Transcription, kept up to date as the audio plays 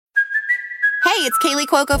it's Kaylee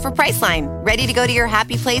Cuoco for Priceline. Ready to go to your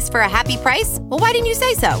happy place for a happy price? Well, why didn't you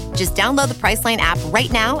say so? Just download the Priceline app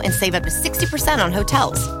right now and save up to 60% on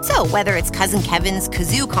hotels. So whether it's Cousin Kevin's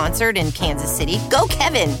Kazoo Concert in Kansas City, go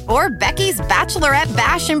Kevin, or Becky's Bachelorette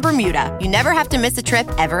Bash in Bermuda, you never have to miss a trip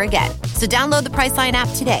ever again. So download the Priceline app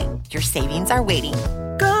today. Your savings are waiting.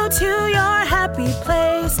 Go to your happy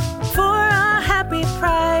place for a happy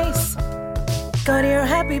price. Go to your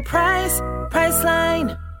happy price,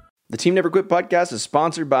 Priceline. The Team Never Quit podcast is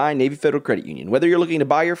sponsored by Navy Federal Credit Union. Whether you're looking to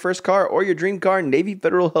buy your first car or your dream car, Navy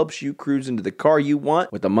Federal helps you cruise into the car you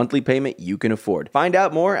want with a monthly payment you can afford. Find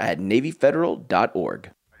out more at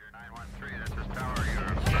NavyFederal.org.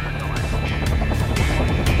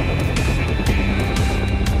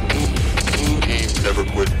 Team Never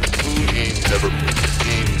Quit. Team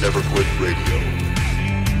Never Quit Radio.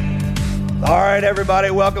 All right,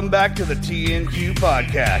 everybody, welcome back to the TNQ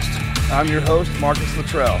podcast. I'm your host, Marcus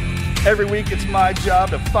Luttrell. Every week, it's my job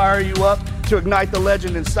to fire you up, to ignite the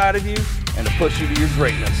legend inside of you, and to push you to your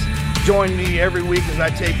greatness. Join me every week as I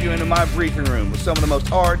take you into my briefing room with some of the most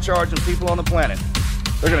hard-charging people on the planet.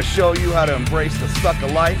 They're going to show you how to embrace the suck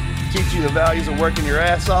of life, teach you the values of working your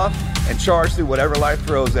ass off, and charge through whatever life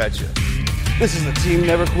throws at you. This is the Team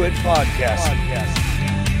Never Quit podcast.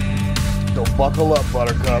 So buckle up,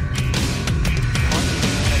 Buttercup.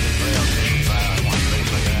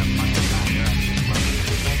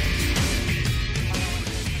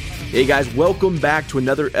 Hey guys, welcome back to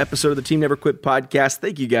another episode of the Team Never Quit podcast.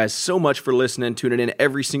 Thank you guys so much for listening, tuning in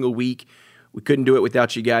every single week. We couldn't do it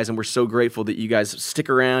without you guys, and we're so grateful that you guys stick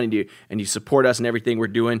around and you support us in everything we're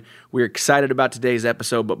doing. We're excited about today's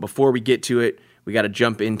episode, but before we get to it, we got to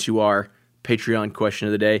jump into our Patreon question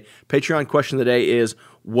of the day. Patreon question of the day is,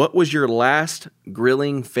 what was your last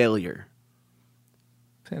grilling failure?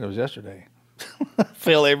 I think it was yesterday.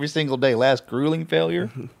 Fail every single day. Last grueling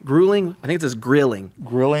failure? Grueling? I think it says grilling.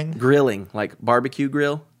 Grilling? Grilling, like barbecue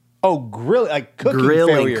grill. Oh, grilling, like cooking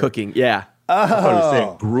grilling, failure. Cooking, yeah. I thought you were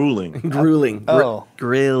saying grueling. Grueling.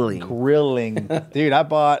 Grilling. Grilling. Dude, I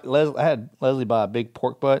had Leslie buy a big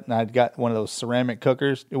pork butt, and I'd got one of those ceramic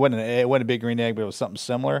cookers. It wasn't a big green egg, but it was something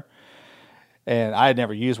similar. And I had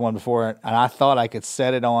never used one before, and I thought I could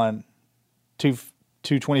set it on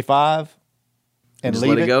 225 and just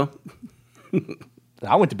leave let it go.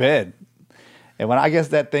 I went to bed, and when I guess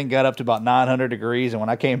that thing got up to about 900 degrees, and when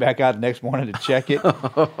I came back out the next morning to check it,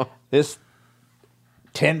 this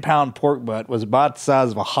 10-pound pork butt was about the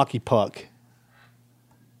size of a hockey puck.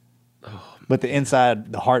 But the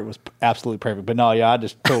inside, the heart was absolutely perfect. But no, yeah, I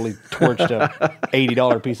just totally torched a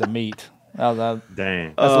 $80 piece of meat.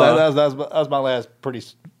 Dang. That was my last pretty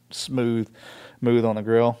smooth on the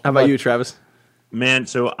grill. How about you, Travis? Man,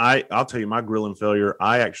 so I'll tell you my grilling failure.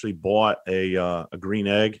 I actually bought a green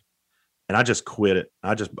egg, and I just quit it.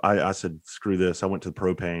 I said, screw this. I went to the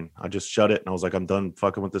propane. I just shut it, and I was like, I'm done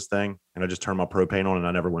fucking with this thing. And I just turned my propane on, and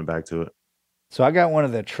I never went back to it. So I got one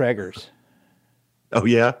of the Traegers. Oh,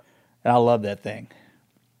 yeah? And I love that thing.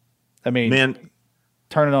 I mean, man,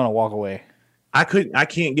 turn it on and walk away. I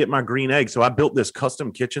can't get my green egg. So I built this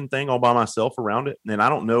custom kitchen thing all by myself around it. And I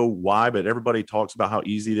don't know why, but everybody talks about how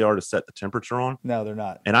easy they are to set the temperature on. No, they're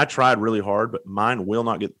not. And I tried really hard, but mine will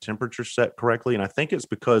not get the temperature set correctly. And I think it's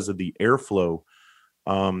because of the airflow.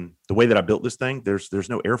 The way that I built this thing, there's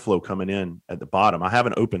no airflow coming in at the bottom. I have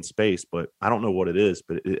an open space, but I don't know what it is,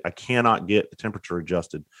 but I cannot get the temperature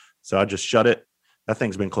adjusted. So I just shut it. That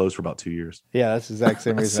thing's been closed for about 2 years. Yeah, that's the exact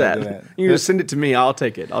same reason I did that. You just send it to me. I'll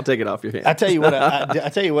take it. I'll take it off your hand. I tell you what. I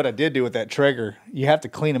tell you what I did do with that Traeger. You have to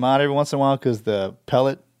clean them out every once in a while because the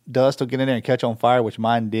pellet dust will get in there and catch on fire, which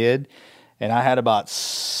mine did. And I had about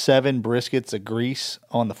 7 briskets of grease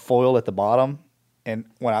on the foil at the bottom. And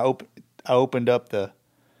when I opened up the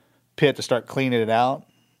pit to start cleaning it out,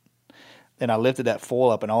 and I lifted that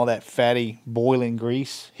foil up, and all that fatty boiling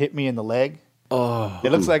grease hit me in the leg. Oh,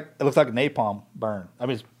 it looks like a napalm burn. I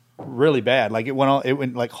mean, it's really bad. Like it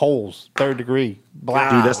went like holes, 3rd degree, black.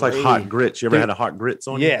 Dude, that's like hot grits. You ever had a hot grits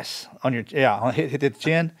on you? Yes, on your hit the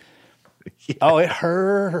chin. Yeah. Oh, it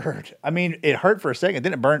hurt. I mean, it hurt for a second.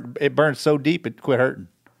 Then it burned so deep it quit hurting.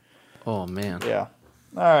 Oh man. Yeah.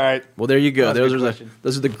 All right. Well, there you go. Those are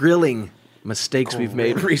the grilling mistakes we've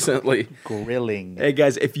made recently. Grilling. Hey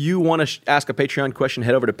guys, if you want to ask a Patreon question,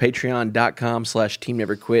 head over to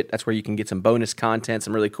patreon.com/teamneverquit. That's where you can get some bonus content,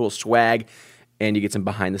 some really cool swag, and you get some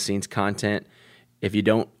behind the scenes content. If you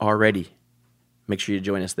don't already, make sure you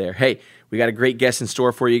join us there. Hey, we got a great guest in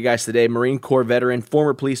store for you guys today. Marine Corps veteran,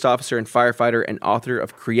 former police officer and firefighter, and author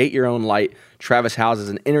of Create Your Own Light, Travis Howes is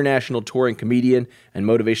an international touring comedian and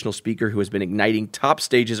motivational speaker who has been igniting top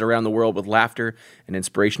stages around the world with laughter and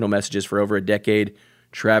inspirational messages for over a decade.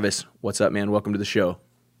 Travis, what's up, man? Welcome to the show.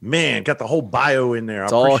 Man, got the whole bio in there.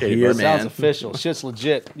 It's I all appreciate here, it, man. Sounds official. Shit's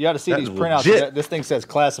legit. You got to see That these is printouts. legit. This thing says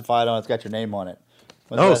classified on it. It's got your name on it.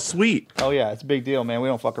 What's Oh, that? sweet. Oh, yeah. It's a big deal, man. We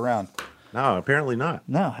don't fuck around. No, apparently not.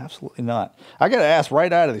 No, absolutely not. I got to ask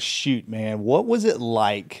right out of the chute, man, what was it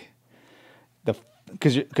like?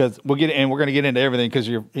 Because we're going to get into everything because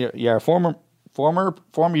you're a former,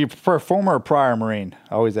 you prefer former or prior Marine?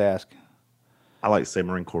 I always ask. I like to say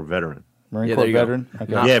Marine Corps veteran. Marine Yeah, Corps there you go. veteran?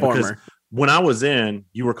 Okay. Not Yeah, former. because when I was in,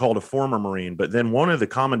 you were called a former Marine, but then one of the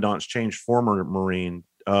commandants changed former Marine,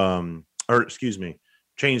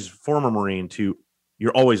 changed former Marine to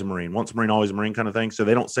you're always a Marine. Once a Marine, always a Marine kind of thing. So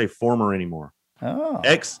they don't say former anymore. Oh.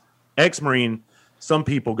 Ex Marine. Some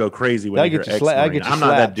people go crazy when They'll they hear get you ex sla- I'll Marine. get you I'm not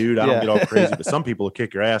that slapped. dude. I Yeah. don't get all crazy, but some people will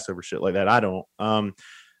kick your ass over shit like that. I don't.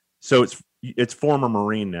 So it's former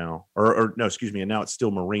Marine now, or no, excuse me, and now it's still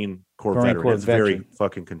Marine Corps Marine veteran. Corps It's very veteran.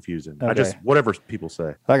 fucking confusing. Okay. I just whatever people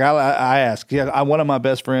say. Like I ask, one of my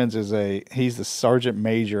best friends he's the sergeant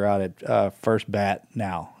major out at First Bat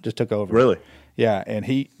now. Just took over. Really? Yeah, and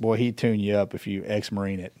he tune you up if you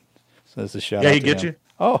ex-Marine it. So that's a shout. Yeah, out he to get him. you?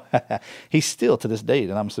 Oh, he's still to this date,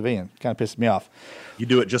 and I'm a civilian. Kind of pisses me off. You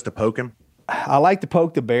do it just to poke him? I like to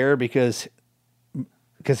poke the bear because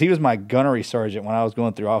he was my gunnery sergeant when I was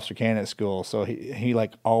going through officer candidate school. So he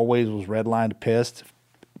like always was redlined pissed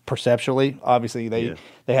perceptually. Obviously they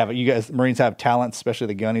have you guys Marines have talents, especially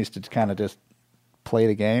the gunnies, to kind of just play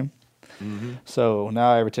the game. Mm-hmm. So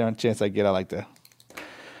now every chance I get, I like to.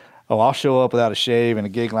 Oh, I'll show up without a shave and a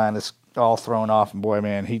gig line that's all thrown off, and boy,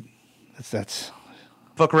 man, that's.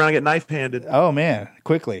 Fuck around and get knife handed. Oh man,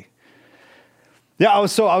 quickly. Yeah, I'll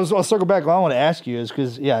circle back. What I want to ask you is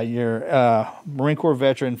because you're a Marine Corps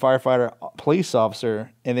veteran, firefighter, police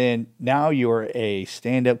officer, and then now you're a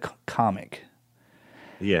stand-up comic.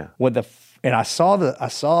 Yeah. And I saw the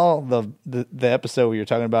episode where you're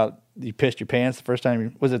talking about you pissed your pants the first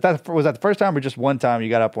time. Was that the first time or just one time you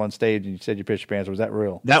got up on stage and you said you pissed your pants? Or was that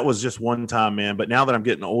real? That was just one time, man. But now that I'm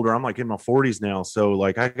getting older, I'm like in my 40s now. So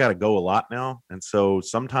like I got to go a lot now. And so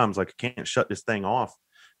sometimes like I can't shut this thing off.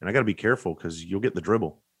 And I got to be careful because you'll get the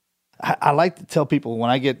dribble. I like to tell people when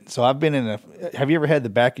I get, so I've been have you ever had the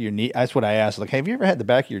back of your knee? That's what I asked. Like, have you ever had the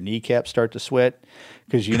back of your kneecap start to sweat?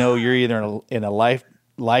 Because you're either in a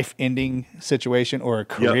life-ending situation or a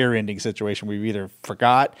career-ending situation where you either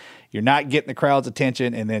forgot, you're not getting the crowd's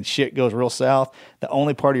attention, and then shit goes real south. The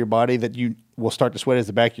only part of your body that you will start to sweat is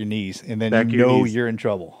the back of your knees, and then you're in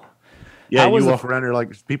trouble. Yeah, you walk around there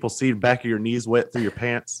like people see the back of your knees wet through your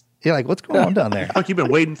pants. Yeah, like what's going on down there? Like you've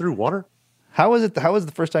been wading through water. How was it? How was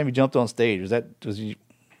the first time you jumped on stage?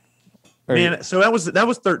 Man, so that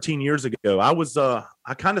was 13 years ago. I was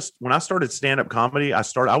when I started stand-up comedy, I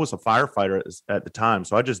was a firefighter at the time,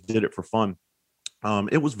 so I just did it for fun.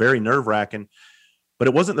 It was very nerve-wracking, but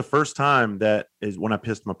it wasn't the first time that is when I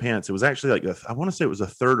pissed my pants. It was actually like I want to say it was the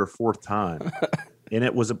third or fourth time. And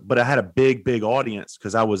but I had a big audience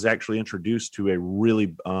because I was actually introduced to a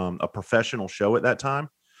really a professional show at that time.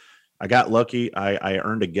 I got lucky. I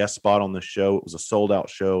earned a guest spot on the show. It was a sold out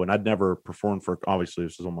show, and I'd never performed for, obviously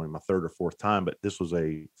this was only my third or fourth time, but this was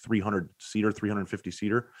a 350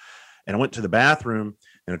 seater. And I went to the bathroom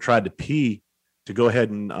and I tried to pee to go ahead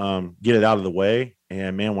and get it out of the way.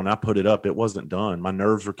 And man, when I put it up, it wasn't done. My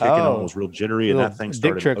nerves were kicking. I was real jittery, and that thing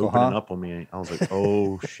started opening up on me. I was like,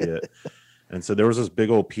 oh shit. And so there was this big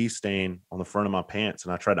old pee stain on the front of my pants,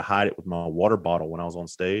 and I tried to hide it with my water bottle when I was on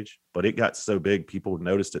stage, but it got so big, people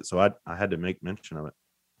noticed it. So I had to make mention of it.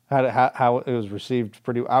 How it was received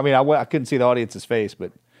pretty, I mean, I couldn't see the audience's face,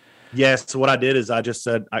 but. Yes. So what I did is I just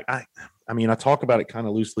said, I talk about it kind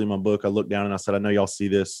of loosely in my book. I looked down and I said, I know y'all see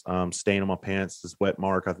this stain on my pants, this wet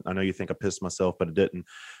mark. I know you think I pissed myself, but I didn't.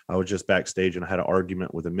 I was just backstage and I had an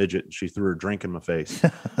argument with a midget and she threw her drink in my face.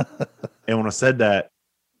 And when I said that,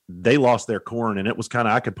 they lost their corn, and it was kind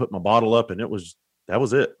of, I could put my bottle up, and that was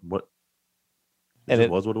it. It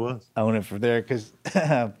was what it was. I went in from there because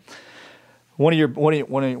one of your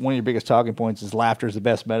biggest talking points is laughter is the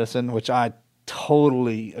best medicine, which I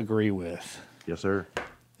totally agree with. Yes, sir.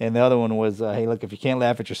 And the other one was, hey, look, if you can't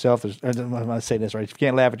laugh at yourself, I'm going to say this right. If you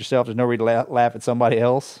can't laugh at yourself, there's no reason to laugh at somebody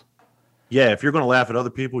else. Yeah, if you're going to laugh at other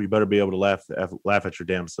people, you better be able to laugh at your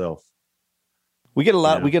damn self. We get a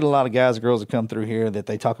lot. Yeah. We get a lot of guys and girls that come through here that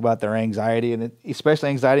they talk about their anxiety, and especially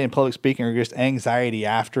anxiety in public speaking, or just anxiety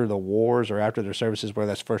after the wars or after their services, whether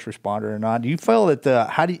that's first responder or not. Do you feel that?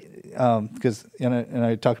 How do you? Because and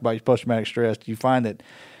I talked about your post traumatic stress. Do you find that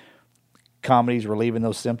comedy's relieving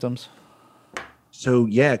those symptoms? So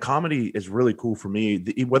yeah, comedy is really cool for me.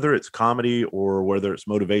 Whether it's comedy or whether it's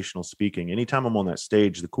motivational speaking, anytime I'm on that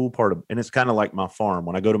stage, the cool part of, and it's kind of like my farm.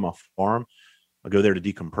 When I go to my farm, I go there to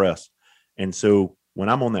decompress. And so when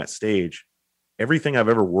I'm on that stage, everything I've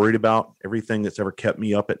ever worried about, everything that's ever kept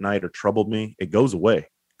me up at night or troubled me, it goes away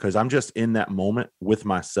because I'm just in that moment with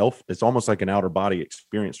myself. It's almost like an outer body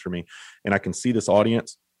experience for me. And I can see this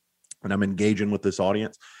audience and I'm engaging with this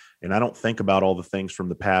audience. And I don't think about all the things from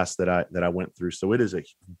the past that I went through. So it is a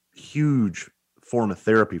huge form of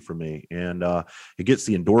therapy for me. And it gets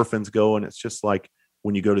the endorphins going. It's just like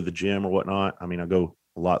when you go to the gym or whatnot. I mean, I go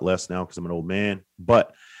a lot less now because I'm an old man,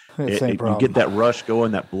 but you get that rush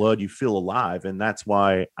going, that blood, you feel alive. And that's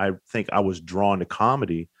why I think I was drawn to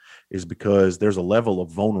comedy, is because there's a level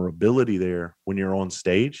of vulnerability there when you're on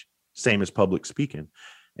stage, same as public speaking.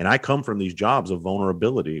 And I come from these jobs of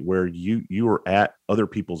vulnerability where you are at other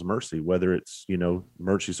people's mercy, whether it's,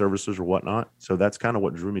 emergency services or whatnot. So that's kind of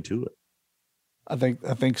what drew me to it. I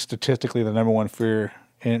think statistically the number one fear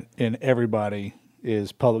in everybody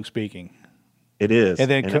is public speaking. It is. And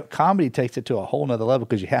then comedy takes it to a whole nother level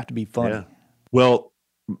because you have to be funny. Yeah. Well,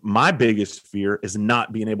 my biggest fear is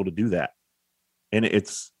not being able to do that. And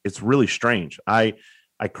it's really strange. I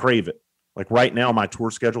crave it. Like right now, my tour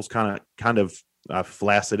schedule's kind of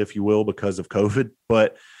flaccid, if you will, because of COVID.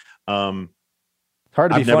 But hard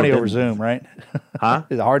to be funny over Zoom, right? Huh?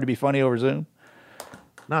 Is it hard to be funny over Zoom?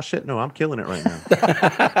 Nah, shit, no, I'm killing it right now.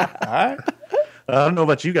 All right. I don't know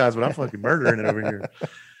about you guys, but I'm fucking murdering it over here.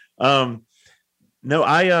 No,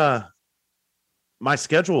 my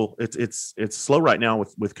schedule, it's slow right now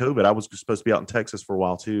with COVID. I was supposed to be out in Texas for a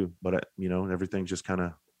while too, but everything's just kind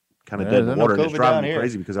of dead in the water. And it's driving me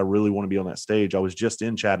crazy because I really want to be on that stage. I was just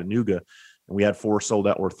in Chattanooga and we had 3 sold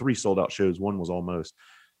out shows. One was almost.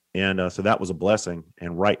 And so that was a blessing.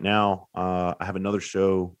 And right now I have another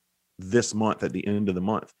show this month at the end of the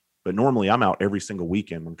month. But normally I'm out every single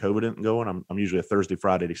weekend. When COVID isn't going, I'm usually a Thursday,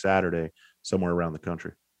 Friday, Saturday, somewhere around the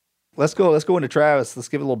country. Let's go into Travis. Let's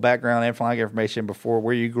give a little background information before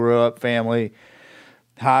where you grew up, family,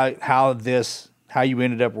 how you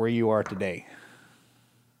ended up where you are today.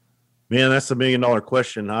 Man, that's $1 million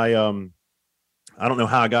question. I don't know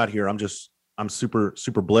how I got here. I'm super,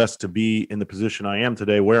 super blessed to be in the position I am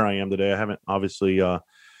today, where I am today. I haven't obviously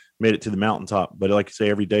made it to the mountaintop, but like you say,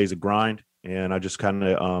 every day is a grind. And I just kind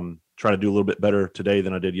of try to do a little bit better today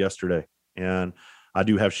than I did yesterday. And I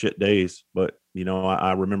do have shit days, but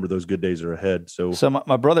I remember those good days are ahead. So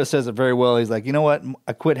my brother says it very well. He's like, you know what?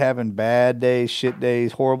 I quit having bad days, shit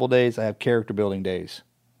days, horrible days. I have character building days.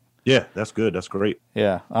 Yeah, that's good. That's great.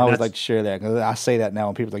 Yeah, I always like to share that because I say that now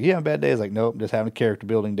when people's like, yeah, I'm bad days. Like, nope, I'm just having a character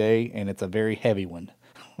building day, and it's a very heavy one.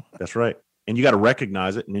 That's right. And you got to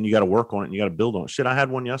recognize it, and then you got to work on it, and you got to build on it. Shit, I had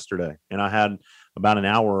one yesterday, and I had about an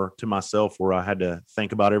hour to myself where I had to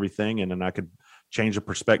think about everything, and then I could change the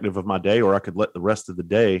perspective of my day, or I could let the rest of the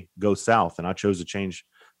day go south. And I chose to change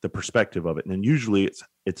the perspective of it. And then usually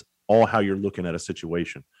it's all how you're looking at a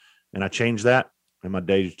situation. And I changed that, and my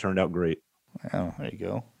day turned out great. Oh, there you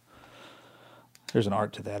go. There's an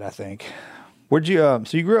art to that, I think. Where'd you,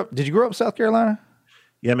 did you grow up in South Carolina?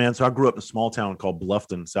 Yeah, man. So I grew up in a small town called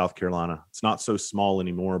Bluffton, South Carolina. It's not so small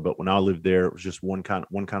anymore, but when I lived there, it was just one kind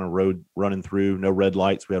of road running through, no red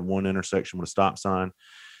lights. We had one intersection with a stop sign,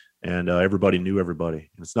 and everybody knew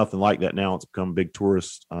everybody. And it's nothing like that now. It's become a big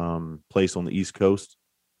tourist place on the East Coast.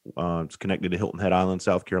 It's connected to Hilton Head Island,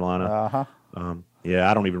 South Carolina. Uh-huh.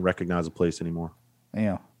 Yeah, I don't even recognize the place anymore.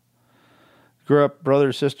 Yeah. Grew up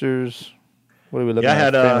brothers, sisters. What are we looking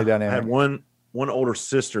at? I had one older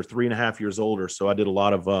sister, 3.5 years older. So I did a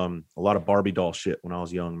lot of Barbie doll shit when I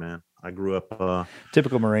was young, man. I grew up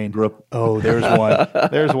typical Marine. Oh, there's one.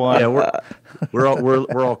 There's one. Yeah, we're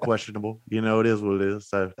all questionable. It is what it is.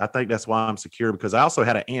 So I think that's why I'm secure, because I also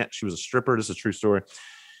had an aunt. She was a stripper. This is a true story.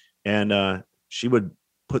 And she would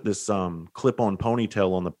put this clip-on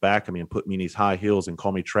ponytail on the back of me and put me in these high heels and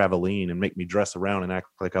call me Traveline and make me dress around and act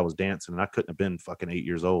like I was dancing. And I couldn't have been fucking 8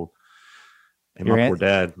 years old. And my poor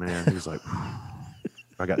dad, man, he was like,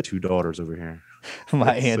 I got 2 daughters over here.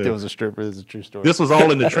 My aunt that was a stripper. This is a true story. This was all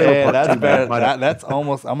in the trailer park. That's bad. That's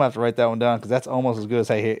almost, I'm going to have to write that one down because that's almost as good as,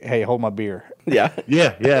 hey, hold my beer. Yeah,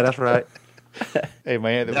 that's right. Hey,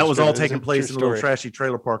 man. That was all taking place in a little trashy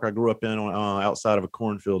trailer park I grew up in outside of a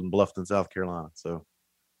cornfield in Bluffton, South Carolina. So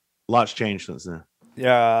lots changed since then.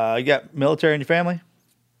 Yeah, you got military in your family?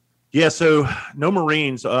 Yeah, so no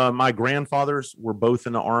Marines. My grandfathers were both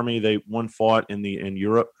in the Army. One fought in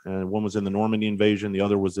Europe, and one was in the Normandy invasion. The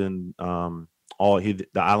other was in the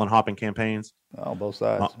island hopping campaigns. Oh, both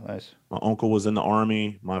sides. Nice. My uncle was in the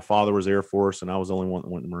Army. My father was Air Force, and I was the only one that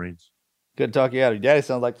went in the Marines. Good to talk you out. Your daddy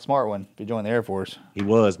sounds like the smart one if you joined the Air Force. He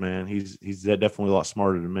was, man. He's definitely a lot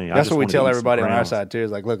smarter than me. That's what we tell everybody on our side, too.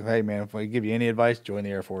 Is like, look, hey, man, if we give you any advice, join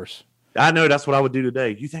the Air Force. I know that's what I would do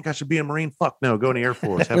today. You think I should be a Marine? Fuck no. Go in the Air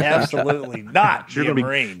Force. Absolutely not. You're Be a gonna be,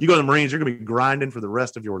 Marine. you go to the Marines, you're going to be grinding for the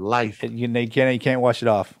rest of your life. You can't wash it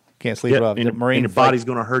off. Can't sleep it off. And, The Marine and your body's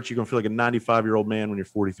going to hurt. You're going to feel like a 95-year-old man when you're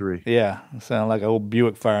 43. Yeah, sound like an old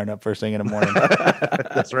Buick firing up first thing in the morning.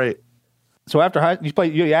 That's right. So after high,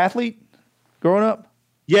 you an athlete growing up?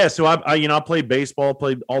 Yeah, so I played baseball,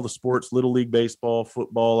 played all the sports, little league baseball,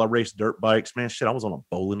 football. I raced dirt bikes. Man, shit, I was on a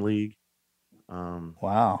bowling league.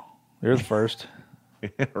 Wow, you're the first.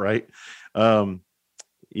 Right.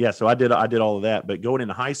 Yeah, so I did all of that. But going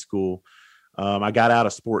into high school, I got out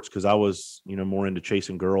of sports because I was, more into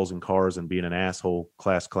chasing girls and cars and being an asshole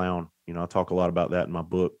class clown. I talk a lot about that in my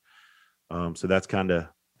book. So that's kind of.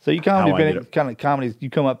 So you comedy. You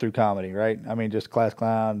come up through comedy, right? I mean, just class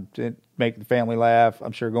clown, make the family laugh.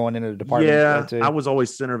 I'm sure going into the department. Yeah, too. I was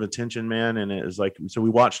always center of attention, man. And it was like, so we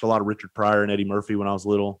watched a lot of Richard Pryor and Eddie Murphy when I was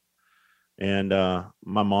little. And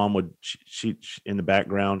my mom would, she in the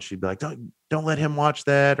background, she'd be like, don't let him watch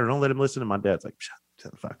that, or don't let him listen. And my dad's like,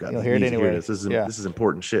 shut the fuck up. You'll hear it anyway. This is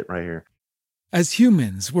important shit right here. As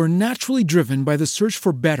humans, we're naturally driven by the search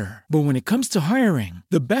for better. But when it comes to hiring,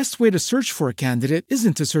 the best way to search for a candidate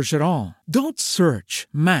isn't to search at all. Don't search,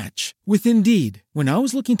 match with Indeed. When I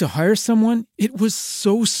was looking to hire someone, it was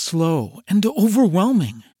so slow and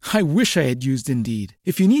overwhelming. I wish I had used Indeed.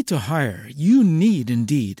 If you need to hire, you need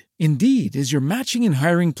Indeed. Indeed is your matching and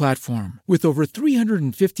hiring platform with over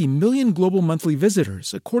 350 million global monthly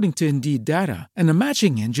visitors, according to Indeed data, and a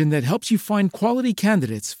matching engine that helps you find quality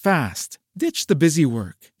candidates fast. Ditch the busy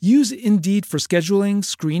work. Use Indeed for scheduling,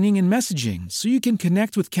 screening, and messaging so you can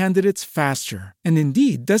connect with candidates faster. And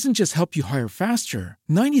Indeed doesn't just help you hire faster.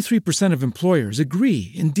 93% of employers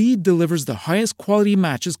agree Indeed delivers the highest quality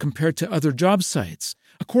matches compared to other job sites,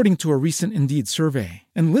 according to a recent Indeed survey.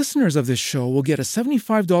 And listeners of this show will get a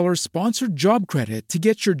 $75 sponsored job credit to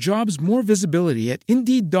get your jobs more visibility at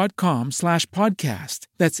Indeed.com/podcast.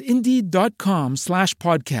 That's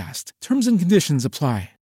Indeed.com/podcast. Terms and conditions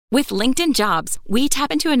apply. With LinkedIn Jobs, we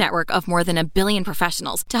tap into a network of more than 1 billion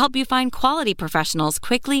professionals to help you find quality professionals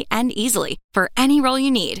quickly and easily for any role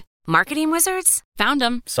you need. Marketing wizards? Found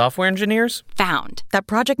them. Software engineers? Found. That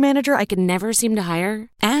project manager I could never seem to hire?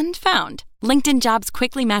 And found. LinkedIn Jobs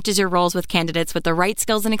quickly matches your roles with candidates with the right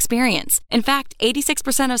skills and experience. In fact,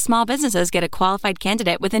 86% of small businesses get a qualified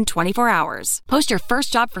candidate within 24 hours. Post your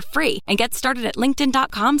first job for free and get started at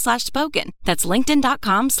linkedin.com/spoken. That's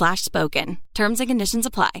linkedin.com/spoken. Terms and conditions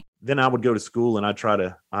apply. Then I would go to school and I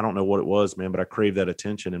don't know what it was, man, but I craved that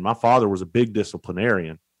attention. And my father was a big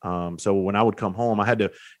disciplinarian. So when I would come home,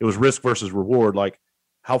 it was risk versus reward. Like,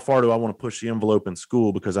 how far do I want to push the envelope in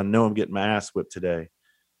school? Because I know I'm getting my ass whipped today.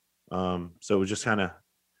 So it was just kind of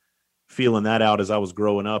feeling that out as I was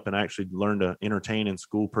growing up, and I actually learned to entertain in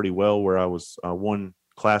school pretty well, where I was one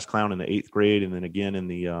class clown in the 8th grade. And then again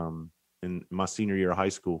in my senior year of high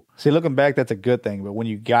school. See, looking back, that's a good thing. But when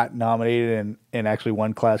you got nominated and actually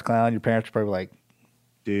won class clown, your parents were probably like,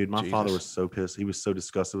 dude, my father was so pissed. He was so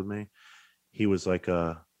disgusted with me. He was like,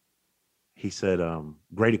 he said,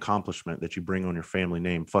 great accomplishment that you bring on your family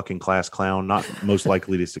name, fucking class clown, not most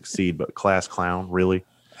likely to succeed, but class clown, really?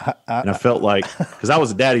 And I felt like, because I was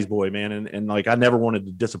a daddy's boy, man, and like I never wanted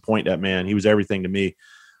to disappoint that man. He was everything to me.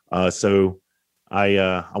 So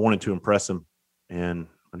I wanted to impress him, and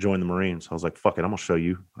I joined the Marines. I was like, fuck it, I'm gonna show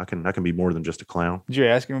you. I can be more than just a clown. Did you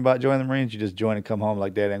ask him about joining the Marines? You just joined and come home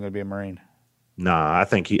like, Dad, I'm gonna be a Marine. Nah, I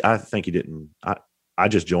think he didn't. I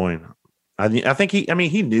just joined. I think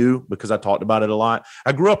he knew, because I talked about it a lot.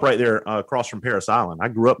 I grew up right there across from Paris Island. I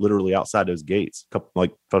grew up literally outside those gates,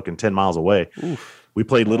 like fucking 10 miles away. Oof. We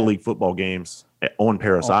played Little League football games on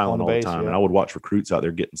Paris Island all the time. Yeah. And I would watch recruits out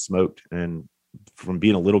there getting smoked. And from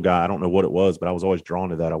being a little guy, I don't know what it was, but I was always drawn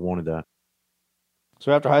to that. I wanted that.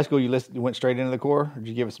 So after high school, you went straight into the Corps, or did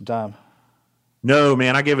you give it some time? No,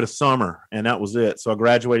 man, I gave it a summer, and that was it. So I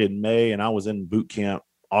graduated in May, and I was in boot camp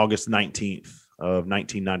August 19th of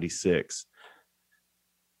 1996.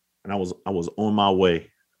 And I was on my way.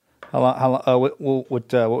 How long? What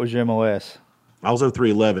was your MOS? I was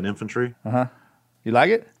 0311 infantry. You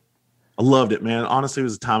like it? I loved it, man. Honestly, it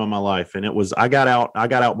was a time of my life, and it was. I got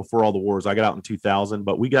out before all the wars. I got out in 2000,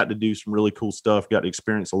 but we got to do some really cool stuff. Got to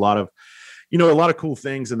experience a lot of cool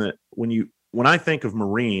things. And that when I think of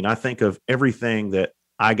Marine, I think of everything that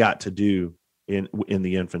I got to do in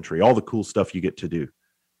the infantry. All the cool stuff you get to do.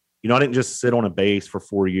 I didn't just sit on a base for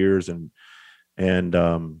 4 years and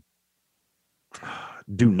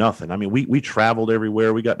do nothing. I mean, we traveled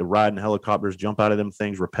everywhere. We got to ride in helicopters, jump out of them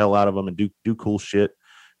things, rappel out of them, and do cool shit.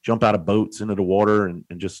 Jump out of boats into the water and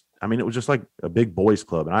just, I mean, it was just like a big boys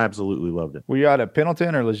club, and I absolutely loved it. Were you out at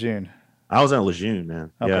Pendleton or Lejeune? I was at Lejeune,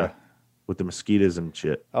 man. Okay. Yeah. with the mosquitoes and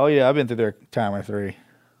shit. Oh yeah, I've been through there a time or three.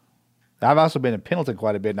 I've also been in Pendleton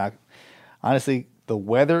quite a bit. And honestly, the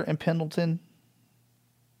weather in Pendleton,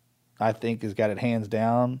 I think, has got it hands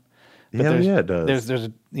down. But Yeah, it does. There's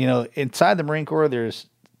inside the Marine Corps, there's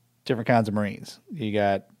different kinds of Marines. You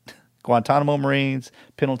got Guantanamo Marines,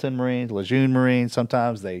 Pendleton Marines, Lejeune Marines.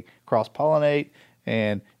 Sometimes they cross-pollinate,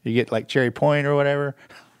 and you get like Cherry Point or whatever.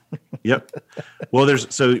 Yep. Well,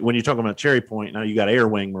 so when you're talking about Cherry Point, now you got Air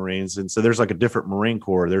Wing Marines, and so there's like a different Marine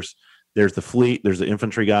Corps. There's the fleet, there's the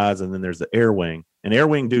infantry guys, and then there's the Air Wing. And Air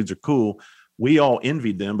Wing dudes are cool. We all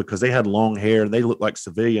envied them because they had long hair and they looked like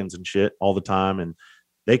civilians and shit all the time, and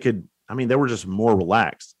they were just more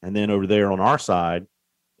relaxed. And then over there on our side,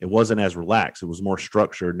 it wasn't as relaxed. It was more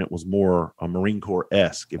structured, and it was more a Marine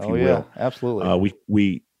Corps-esque, if you will. Absolutely.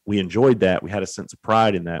 We enjoyed that. We had a sense of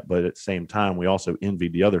pride in that, but at the same time, we also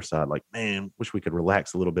envied the other side. Like, man, wish we could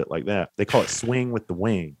relax a little bit like that. They call it swing with the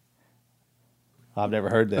wing. I've never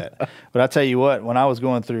heard that. But I tell you what, when I was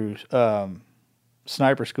going through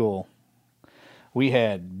sniper school, we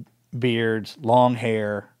had beards, long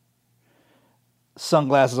hair,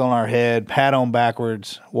 sunglasses on our head, hat on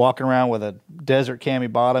backwards, walking around with a desert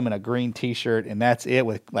cami bottom and a green T-shirt, and that's it,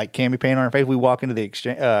 with like cami paint on our face. We walk into the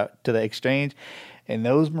exchange, and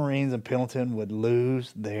those Marines in Pendleton would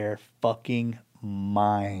lose their fucking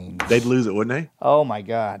minds. They'd lose it, wouldn't they? Oh my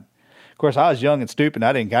God! Of course, I was young and stupid.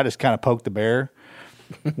 I just kind of poked the bear,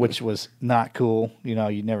 which was not cool. You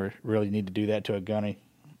never really need to do that to a gunny.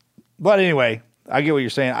 But anyway, I get what you're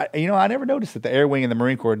saying. I never noticed that the Air Wing and the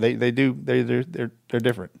Marine Corps they're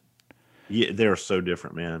different. Yeah, they're so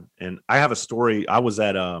different, man. And I have a story. I was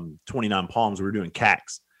at 29 Palms. We were doing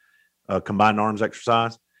CAX, combined arms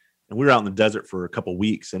exercise, and we were out in the desert for a couple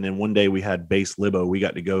weeks. And then one day we had base libo. We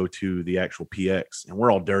got to go to the actual PX, and we're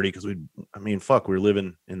all dirty because we were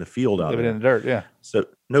living in the field out Living there. in the dirt, yeah. So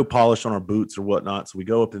no polish on our boots or whatnot. So we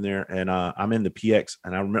go up in there, and I'm in the PX,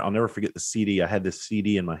 and I'll never forget the CD. I had this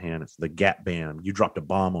CD in my hand. It's the Gap Band. You Dropped a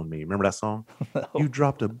Bomb on Me. Remember that song? You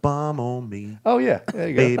dropped a bomb on me. Oh yeah, there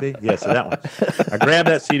you go, baby. Yeah, so that one. I grabbed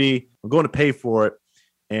that CD. I'm going to pay for it,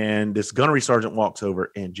 and this gunnery sergeant walks over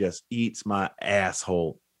and just eats my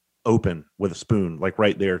asshole open with a spoon, like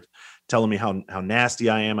right there, telling me how nasty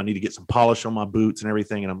I am. I need to get some polish on my boots and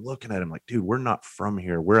everything. And I'm looking at him like, dude, we're not from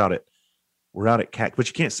here. We're out at CAC, but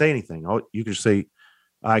you can't say anything. You can just say,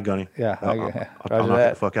 "All right, Gunny." Yeah, I'll knock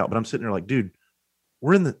the fuck out. But I'm sitting there like, dude,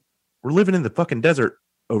 we're living in the fucking desert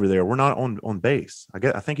over there. We're not on base.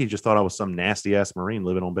 I think he just thought I was some nasty ass Marine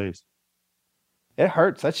living on base. It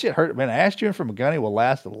hurts. That shit hurt. Man, ass chewing from a gunny will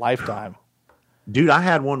last a lifetime. Dude, I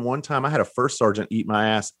had one time. I had a first sergeant eat my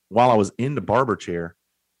ass while I was in the barber chair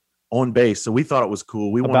on base. So we thought it was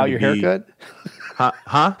cool. We About your haircut?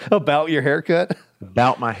 Huh? About your haircut?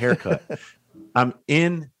 About my haircut. I'm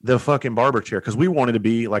in the fucking barber chair because we wanted to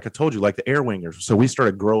be, like I told you, like the air wingers. So we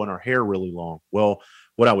started growing our hair really long. Well,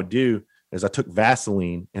 what I would do is I took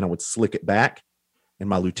Vaseline and I would slick it back. And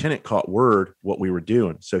my lieutenant caught word what we were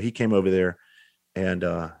doing. So he came over there and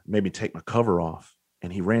made me take my cover off.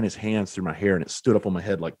 And he ran his hands through my hair, and it stood up on my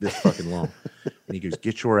head like this fucking long. And he goes,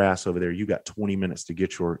 "Get your ass over there. You got 20 minutes to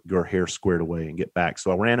get your hair squared away and get back." So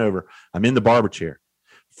I ran over. I'm in the barber chair.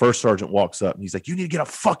 First sergeant walks up, and he's like, "You need to get a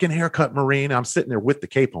fucking haircut, Marine." And I'm sitting there with the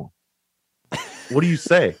cape on. What do you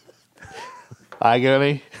say? Hi,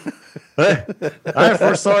 Gunny. All right,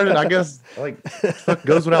 first sergeant, I guess, like,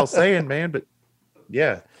 goes without saying, man. But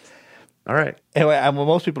yeah. All right. Anyway, well,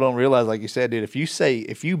 most people don't realize, like you said, dude,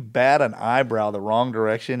 if you bat an eyebrow the wrong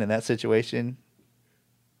direction in that situation,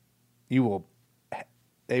 they will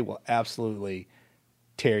absolutely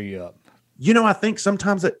tear you up. I think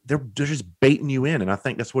sometimes that they're just baiting you in, and I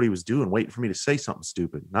think that's what he was doing, waiting for me to say something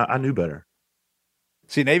stupid. I knew better.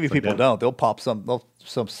 See, Navy people don't. They'll pop some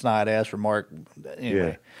snide ass remark.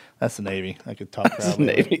 Anyway, Yeah. That's the Navy. I could talk proudly.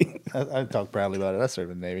 Navy. I talk proudly about it. I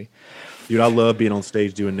served in the Navy. Dude, I love being on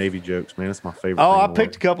stage doing Navy jokes, man. It's my favorite. Oh, thing I in the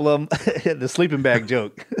picked a couple of them. The sleeping bag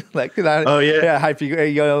joke. Oh, yeah? Yeah, if you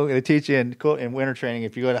go, they teach you in winter training,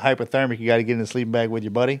 if you go to hypothermic, you got to get in the sleeping bag with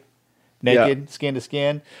your buddy, naked, skin to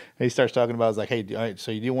skin. And he starts talking about, it's like, hey, all right,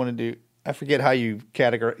 so you do want to do, I forget how you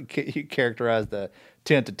characterize the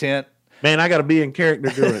tent to tent. Man, I got to be in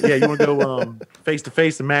character doing it. Yeah, you want to go face to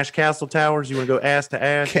face and mash castle towers? You want to go ass to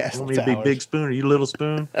ass? You want me to be big spoon or you little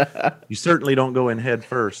spoon? You certainly don't go in head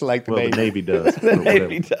first. Like the Navy. The Navy does. The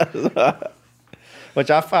Navy does.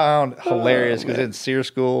 Which I found hilarious because in SEER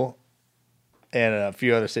school and a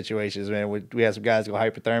few other situations, man, we had some guys go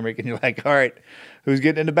hypothermic, and you're like, all right, who's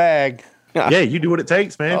getting in the bag? Yeah, you do what it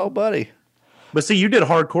takes, man. Oh, buddy. But see, you did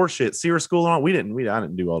hardcore shit. SEER school and all. I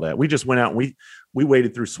didn't do all that. We just went out and we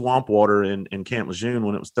waded through swamp water in Camp Lejeune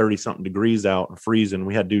when it was 30 something degrees out and freezing.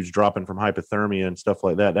 We had dudes dropping from hypothermia and stuff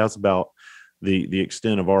like that. That's about the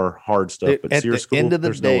extent of our hard stuff. But at SEER the school, end of the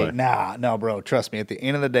there's day, no way. no, bro, trust me. At the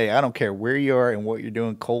end of the day, I don't care where you are and what you're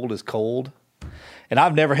doing. Cold is cold. And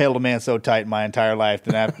I've never held a man so tight in my entire life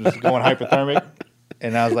than after just going hypothermic.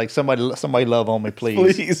 And I was like, somebody love on me,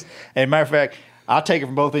 please. Please. And matter of fact, I'll take it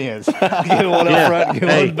from both ends. Get one up front,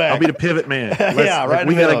 get one back. I'll be the pivot man. Yeah, right in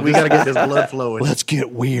We the middle. gotta get this blood flowing. Let's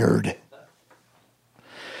get weird.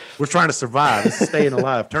 We're trying to survive. This is staying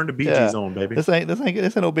alive. Turn the Bee Gees on, baby. This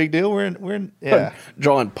ain't no big deal. We're in yeah.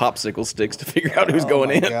 Drawing popsicle sticks to figure out who's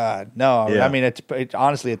going in. God, no. Yeah. I mean, it's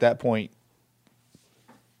honestly at that point,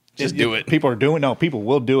 Just do it. People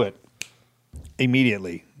will do it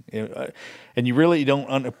immediately, and you really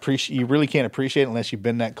don't appreciate. You really can't appreciate it unless you've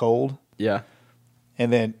been that cold. Yeah.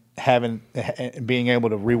 And then being able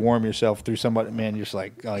to rewarm yourself through somebody, man, you're just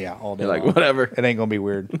like, oh yeah, all day. You're like, long. whatever. It ain't gonna be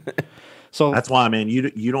weird. So That's why, man,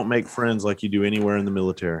 you don't make friends like you do anywhere in the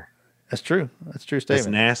military. that's true. That's a true It's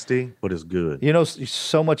statement. nasty, but it's good. You know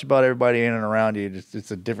so much about everybody in and around you.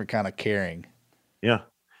 It's a different kind of caring. Yeah.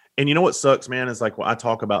 And you know what sucks, man, is like, well, I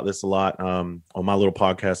talk about this a lot on my little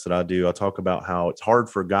podcast that I do. I talk about how it's hard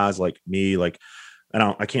for guys like me, like, and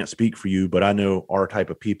I can't speak for you, but I know our type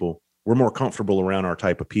of people, we're more comfortable around our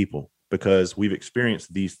type of people because we've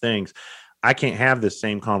experienced these things. I can't have this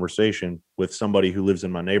same conversation with somebody who lives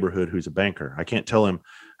in my neighborhood who's a banker. I can't tell him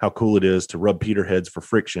how cool it is to rub Peter heads for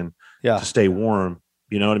friction to stay warm.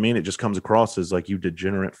 You know what I mean? It just comes across as like, you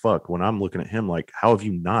degenerate fuck. When I'm looking at him like, how have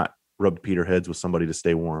you not rubbed Peter heads with somebody to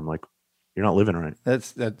stay warm? Like, you're not living right.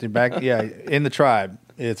 That's back. Yeah, in the tribe,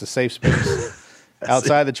 it's a safe space.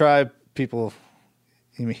 Outside the tribe, people.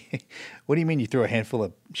 You mean, what do you mean you threw a handful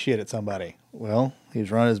of shit at somebody? Well, he was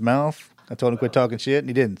running his mouth. I told him to quit talking shit, and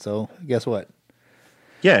he didn't. So guess what?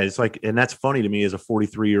 Yeah, it's like, and that's funny to me as a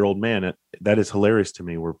 43-year-old man. That is hilarious to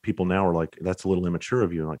me. Where people now are like, "That's a little immature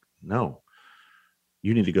of you." I'm like, no,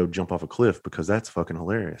 you need to go jump off a cliff because that's fucking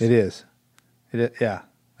hilarious. It is. Yeah.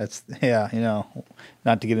 That's You know,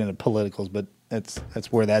 not to get into politicals, but that's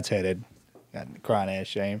where that's headed. God, crying ass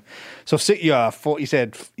shame. So you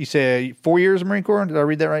said 4 years of Marine Corps. Did I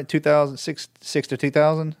read that right? 2006 to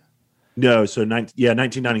 2000. No, so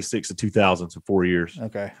 1996 to 2000, so 4 years.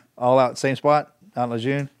 Okay, all out same spot out in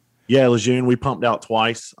Lejeune. Yeah, Lejeune. We pumped out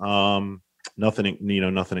twice. Nothing,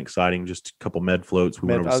 nothing exciting. Just a couple med floats. We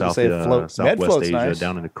went over Southwest Asia, nice.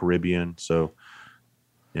 down in the Caribbean. So,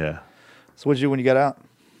 yeah. So what'd you do when you got out?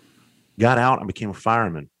 Got out, I became a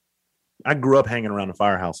fireman. I grew up hanging around the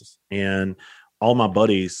firehouses, and all my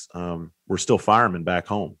buddies were still firemen back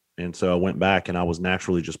home. And so I went back, and I was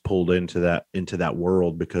naturally just pulled into that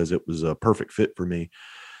world because it was a perfect fit for me.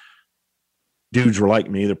 Dudes were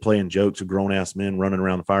like me; they're playing jokes of grown ass men running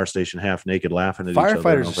around the fire station half naked, laughing at each other.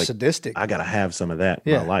 Firefighters are like, sadistic. I got to have some of that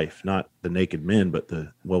in my life, not the naked men, but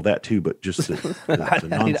that too, but just the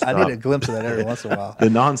nonstop. I need a glimpse of that every once in a while. The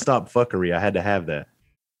nonstop fuckery. I had to have that.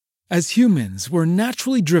 As humans, we're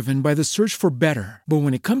naturally driven by the search for better. But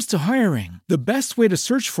when it comes to hiring, the best way to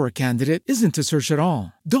search for a candidate isn't to search at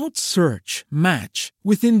all. Don't search, match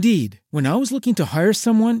with Indeed. When I was looking to hire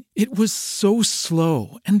someone, it was so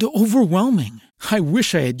slow and overwhelming. I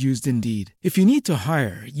wish I had used Indeed. If you need to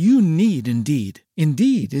hire, you need Indeed.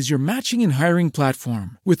 Indeed is your matching and hiring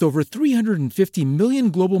platform with over 350 million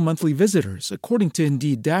global monthly visitors, according to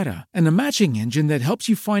Indeed data, and a matching engine that helps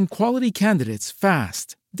you find quality candidates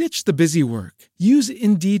fast. Ditch the busy work. Use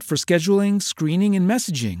Indeed for scheduling, screening, and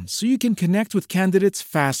messaging so you can connect with candidates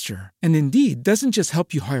faster. And Indeed doesn't just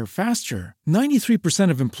help you hire faster. 93%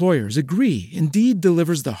 of employers agree Indeed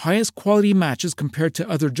delivers the highest quality matches compared to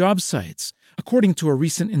other job sites, according to a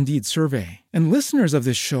recent Indeed survey. And listeners of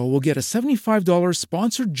this show will get a $75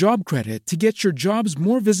 sponsored job credit to get your jobs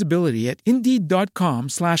more visibility at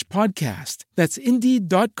Indeed.com/podcast. That's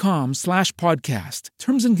Indeed.com/podcast.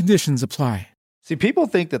 Terms and conditions apply. See, people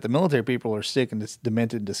think that the military people are sick and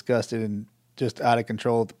demented, disgusted, and just out of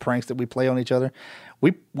control with the pranks that we play on each other.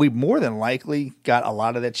 We more than likely got a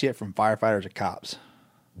lot of that shit from firefighters or cops.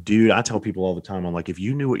 Dude, I tell people all the time, I'm like, if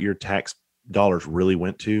you knew what your tax dollars really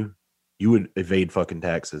went to, you would evade fucking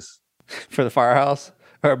taxes. For the firehouse?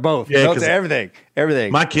 Or both? Yeah, both, everything.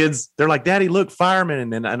 My kids, they're like, Daddy, look,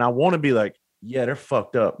 firemen. And I want to be like, yeah, they're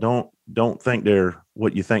fucked up. Don't think they're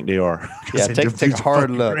what you think they are. Yeah, take a hard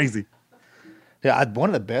look. Crazy. Yeah, one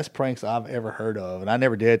of the best pranks I've ever heard of, and I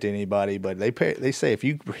never did it to anybody, but they say if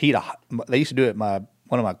you heat they used to do it at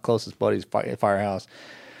one of my closest buddies' firehouse,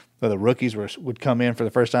 where the rookies would come in for the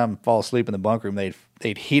first time and fall asleep in the bunk room.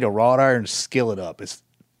 They'd heat a wrought iron skillet up as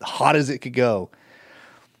hot as it could go,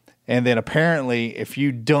 and then apparently if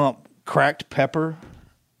you dump cracked pepper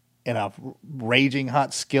in a raging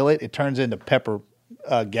hot skillet, it turns into pepper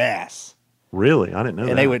gas. Really? I didn't know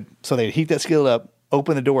that. And they'd heat that skillet up,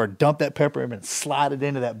 open the door, dump that pepper in, and slide it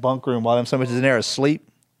into that bunk room while them somebody's in there asleep.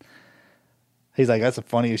 He's like, that's the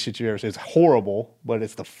funniest shit you ever seen. It's horrible, but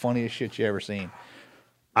it's the funniest shit you ever seen.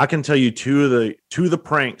 I can tell you two of the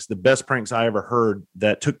pranks, the best pranks I ever heard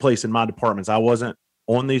that took place in my departments. I wasn't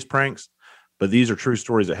on these pranks, but these are true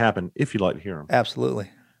stories that happened, if you'd like to hear them. Absolutely.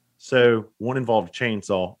 So one involved a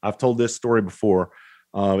chainsaw. I've told this story before,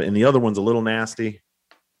 and the other one's a little nasty.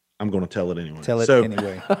 I'm going to tell it anyway. Tell it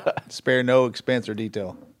anyway. Spare no expense or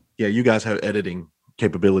detail. Yeah, you guys have editing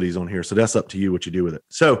capabilities on here, so that's up to you what you do with it.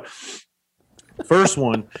 So first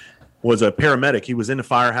one was a paramedic. He was in the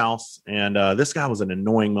firehouse, and this guy was an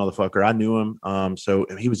annoying motherfucker. I knew him, so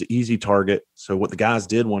he was an easy target. So what the guys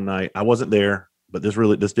did one night, I wasn't there, but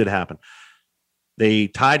this did happen. They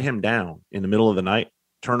tied him down in the middle of the night,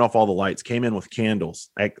 turned off all the lights, came in with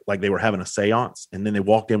candles, like they were having a seance, and then they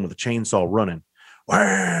walked in with a chainsaw running.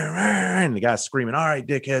 And the guy's screaming, all right,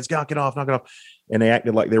 dickheads, knock it off. And they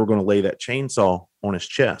acted like they were going to lay that chainsaw on his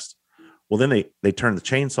chest. Well, then they turned the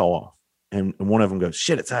chainsaw off, and one of them goes,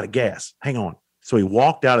 shit, it's out of gas. Hang on. So he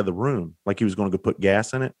walked out of the room like he was going to go put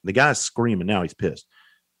gas in it. The guy's screaming. Now he's pissed.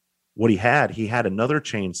 What he had another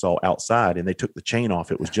chainsaw outside, and they took the chain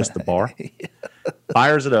off. It was just the bar.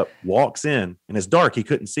 Fires it up, walks in, and it's dark. He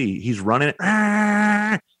couldn't see. He's running it,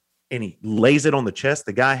 and he lays it on the chest.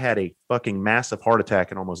 The guy had a fucking massive heart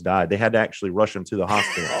attack and almost died. They had to actually rush him to the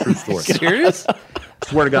hospital. True story. Serious?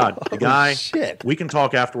 Swear to God. The guy, shit. We can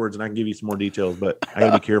talk afterwards, and I can give you some more details, but I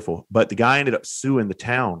got to be careful. But the guy ended up suing the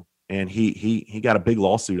town, and he got a big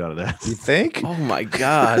lawsuit out of that. You think? Oh, my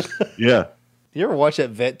God. Yeah. You ever watch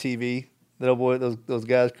that Vet TV that old boy those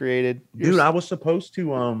guys created? Dude, I was supposed to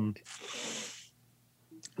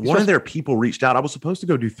one of their people reached out. I was supposed to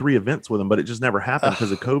go do 3 events with them, but it just never happened because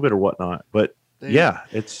of COVID or whatnot. But yeah,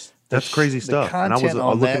 that's crazy stuff. And I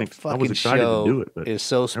was excited to do it, but is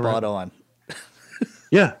so spot on.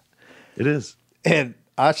 Yeah, it is. And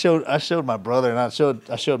I showed my brother, and I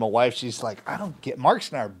showed my wife. She's like, I don't get.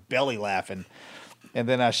 Mark's and I are belly laughing, and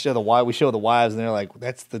then we show the wives, and they're like,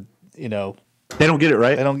 that's the They don't get it,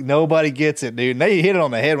 right? Nobody gets it, dude. And they hit it on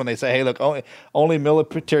the head when they say, hey, look, only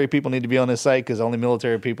military people need to be on this site because only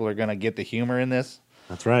military people are going to get the humor in this.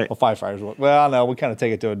 That's right. Well, firefighters will. Well, no, we kind of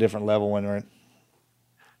take it to a different level when we're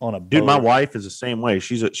on a boat. Dude, my wife is the same way.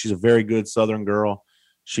 She's a very good Southern girl.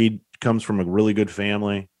 She comes from a really good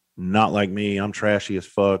family. Not like me. I'm trashy as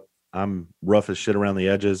fuck. I'm rough as shit around the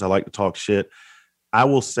edges. I like to talk shit. I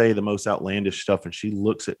will say the most outlandish stuff, and she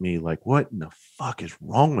looks at me like, what in the fuck is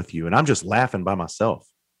wrong with you? And I'm just laughing by myself.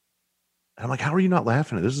 And I'm like, how are you not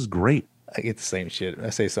laughing at this? Is great. I get the same shit. I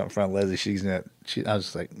say something in front of Leslie. I was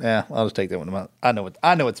just like, I'll just take that one. I know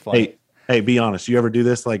it's funny. Hey, be honest. You ever do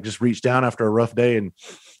this? Like just reach down after a rough day and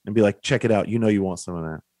be like, check it out. You know you want some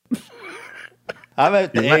of that. I'm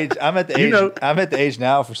at the age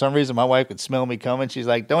now. For some reason, my wife could smell me coming. She's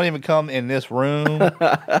like, don't even come in this room.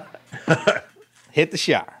 Hit the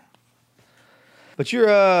shower. But you're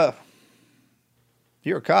a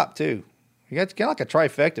cop too. You got kind of like a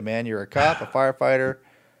trifecta, man. You're a cop, a firefighter,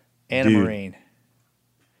 and a Marine.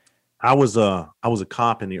 I was a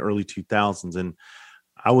cop in the early 2000s, and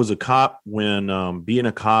I was a cop when being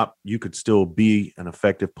a cop, you could still be an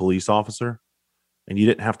effective police officer, and you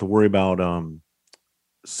didn't have to worry about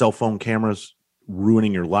cell phone cameras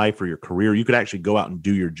ruining your life or your career. You could actually go out and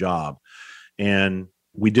do your job, and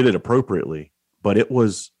we did it appropriately. But it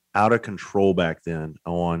was out of control back then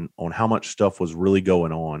on how much stuff was really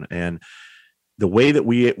going on. And the way that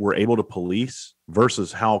we were able to police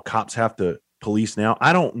versus how cops have to police now,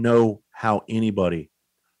 I don't know how anybody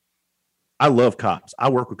 – I love cops. I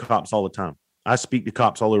work with cops all the time. I speak to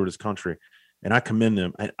cops all over this country, and I commend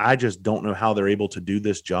them. And I just don't know how they're able to do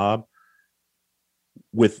this job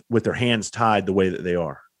with their hands tied the way that they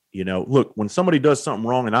are. Look, when somebody does something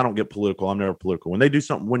wrong, and I don't get political, I'm never political. When they do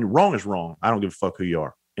something, when wrong is wrong, I don't give a fuck who you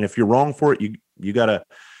are. And if you're wrong for it, you gotta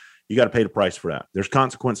pay the price for that. There's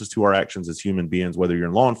consequences to our actions as human beings, whether you're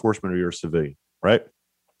in law enforcement or you're a civilian, right?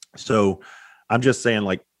 So I'm just saying,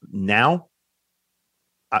 like now,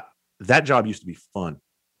 that job used to be fun.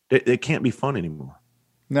 It can't be fun anymore.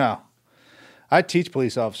 No, I teach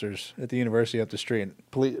police officers at the university up the street,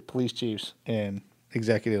 and police chiefs and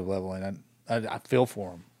executive level, and I feel for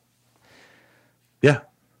them. Yeah.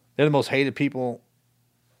 They're the most hated people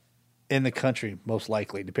in the country, most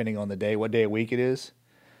likely, depending on the day, what day of week it is.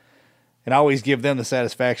 And I always give them the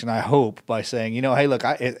satisfaction, I hope, by saying, hey, look,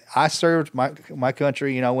 I served my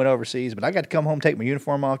country, went overseas, but I got to come home, take my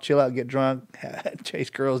uniform off, chill out, get drunk,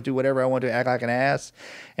 chase girls, do whatever I want to, act like an ass.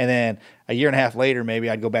 And then a year and a half later,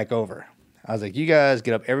 maybe I'd go back over. I was like, you guys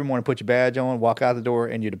get up every morning, put your badge on, walk out the door,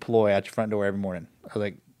 and you deploy out your front door every morning. I was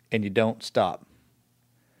like, and you don't stop.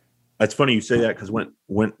 That's funny you say that, because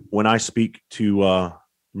when I speak to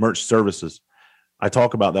merch services, I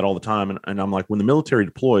talk about that all the time. And I'm like, when the military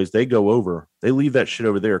deploys, they go over, they leave that shit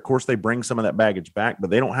over there. Of course, they bring some of that baggage back,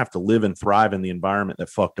 but they don't have to live and thrive in the environment that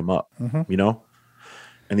fucked them up,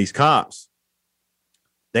 And these cops,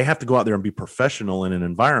 they have to go out there and be professional in an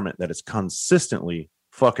environment that is consistently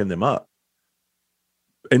fucking them up.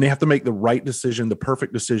 And they have to make the right decision, the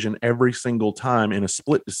perfect decision every single time, in a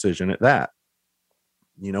split decision at that.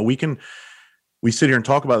 We sit here and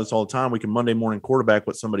talk about this all the time. We can Monday morning quarterback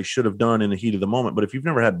what somebody should have done in the heat of the moment. But if you've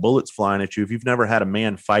never had bullets flying at you, if you've never had a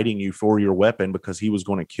man fighting you for your weapon because he was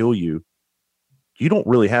going to kill you, you don't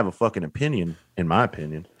really have a fucking opinion, in my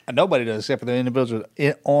opinion. And nobody does, except for the individual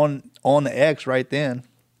on the X right then.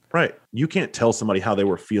 Right. You can't tell somebody how they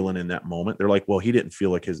were feeling in that moment. They're like, well, he didn't feel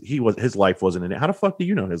like his life wasn't in it. How the fuck do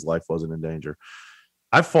you know his life wasn't in danger?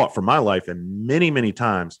 I've fought for my life, and many, many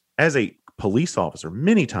times as a police officer,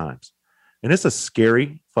 many times. And it's a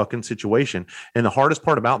scary fucking situation. And the hardest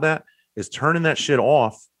part about that is turning that shit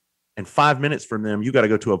off. And 5 minutes from them, you got to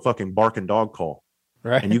go to a fucking barking dog call.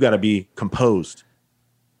 Right. And you got to be composed.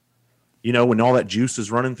 When all that juice is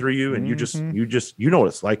running through you, and you know what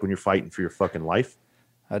it's like when you're fighting for your fucking life.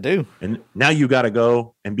 I do. And now you got to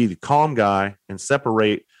go and be the calm guy and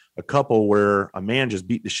separate a couple where a man just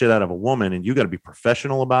beat the shit out of a woman, and you got to be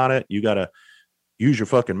professional about it. You got to use your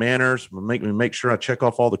fucking manners, make sure I check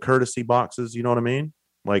off all the courtesy boxes. You know what I mean?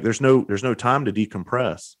 Like there's no time to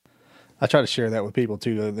decompress. I try to share that with people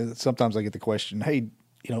too. Sometimes I get the question, hey,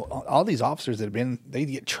 all these officers that have been, they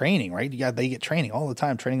get training, right? They get training all the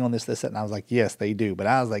time, training on this, that. And I was like, yes, they do. But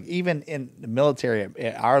I was like, even in the military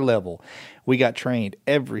at our level, we got trained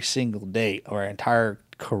every single day of our entire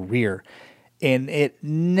career. And it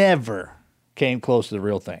never came close to the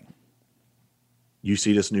real thing. You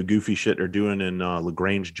see this new goofy shit they're doing in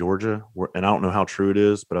LaGrange, Georgia, and I don't know how true it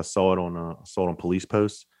is, but I saw it on police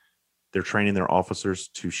posts. They're training their officers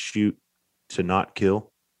to shoot, to not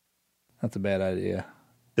kill. That's a bad idea.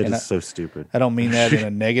 That is so stupid. I don't mean that in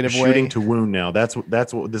a negative way. Shooting to wound now. That's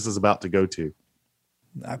what this is about to go to.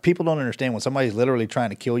 People don't understand when somebody's literally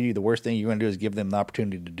trying to kill you, the worst thing you're going to do is give them the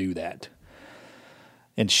opportunity to do that.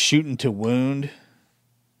 And shooting to wound.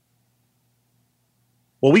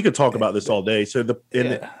 Well, we could talk about this all day. So we're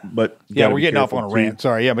getting off on a rant.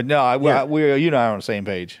 Sorry, but no, we're you and I are on the same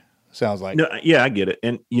page. Sounds like. No, yeah, I get it.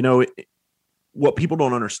 And what people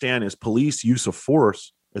don't understand is police use of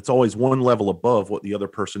force. It's always one level above what the other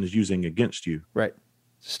person is using against you. Right.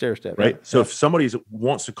 Stair step. Right. So if somebody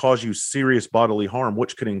wants to cause you serious bodily harm,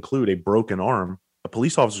 which could include a broken arm, a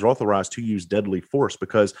police officer is authorized to use deadly force,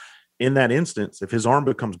 because in that instance, if his arm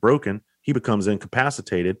becomes broken, he becomes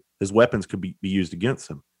incapacitated. His weapons could be used against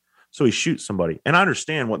him. So he shoots somebody. And I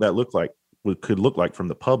understand what that could look like from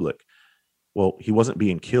the public. Well, he wasn't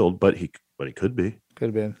being killed, but he could be. Could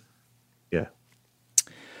have been. Yeah.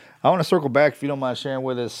 I want to circle back, if you don't mind sharing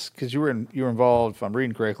with us, because you were involved, if I'm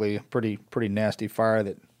reading correctly, a pretty nasty fire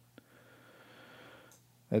that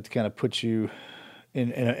kind of puts you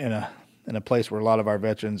in a place where a lot of our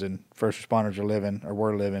veterans and first responders are living or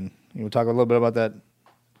were living. You want to talk a little bit about that?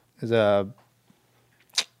 Is a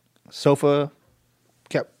sofa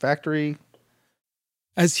kept factory?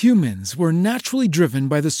 As humans, we're naturally driven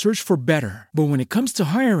by the search for better. But when it comes to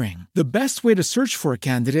hiring, the best way to search for a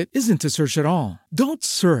candidate isn't to search at all. Don't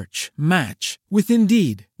search, match with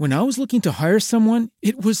Indeed. When I was looking to hire someone,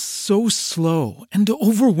 it was so slow and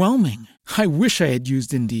overwhelming. I wish I had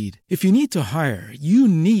used Indeed. If you need to hire, you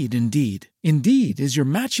need Indeed. Indeed is your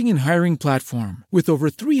matching and hiring platform with over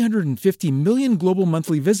 350 million global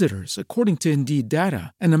monthly visitors, according to Indeed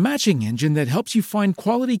data, and a matching engine that helps you find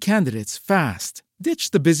quality candidates fast.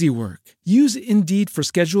 Ditch the busy work. Use Indeed for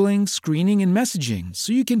scheduling, screening, and messaging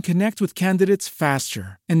so you can connect with candidates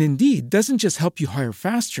faster. And Indeed doesn't just help you hire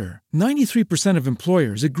faster. 93% of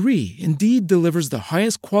employers agree Indeed delivers the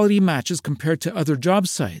highest quality matches compared to other job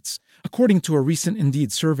sites, according to a recent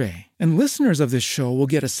Indeed survey. And listeners of this show will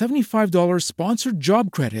get a $75 sponsored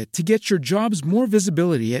job credit to get your jobs more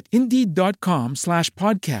visibility at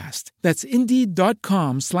Indeed.com/podcast. That's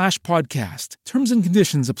Indeed.com/podcast. Terms and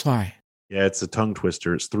conditions apply. Yeah, it's a tongue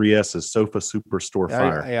twister. It's 3 S's, Sofa Superstore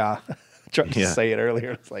Fire. Yeah. I tried to say it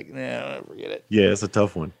earlier. It's like, nah, forget it. Yeah, it's a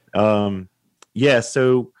tough one. So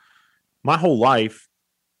my whole life,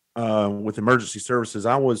 with emergency services,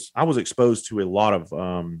 I was exposed to a lot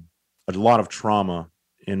of trauma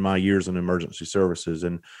in my years in emergency services.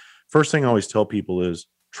 And first thing I always tell people is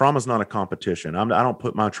trauma is not a competition. I don't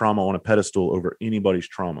put my trauma on a pedestal over anybody's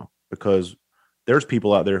trauma, because there's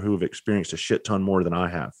people out there who have experienced a shit ton more than I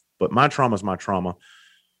have. But my trauma is my trauma.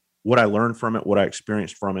 What I learned from it, what I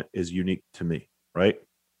experienced from it, is unique to me, right?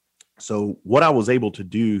 So what I was able to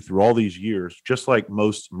do through all these years, just like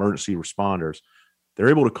most emergency responders, they're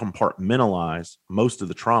able to compartmentalize most of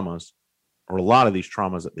the traumas, or a lot of these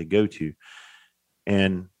traumas that they go to.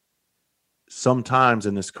 And sometimes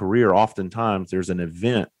in this career, oftentimes there's an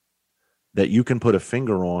event that you can put a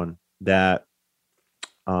finger on that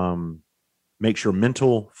makes your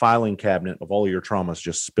mental filing cabinet of all of your traumas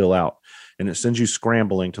just spill out. And it sends you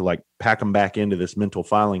scrambling to like pack them back into this mental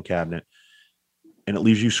filing cabinet. And it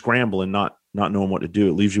leaves you scrambling, not knowing what to do.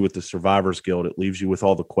 It leaves you with the survivor's guilt. It leaves you with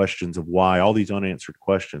all the questions of why, all these unanswered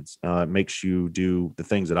questions. It makes you do the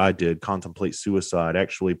things that I did, contemplate suicide,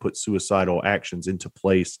 actually put suicidal actions into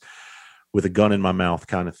place with a gun in my mouth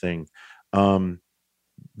kind of thing.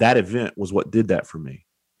 That event was what did that for me.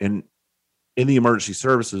 And in the emergency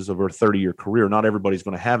services of a 30-year career, not everybody's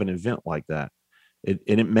going to have an event like that. And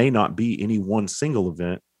it may not be any one single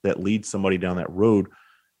event that leads somebody down that road.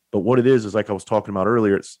 But what it is like I was talking about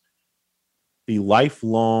earlier, it's the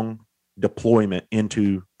lifelong deployment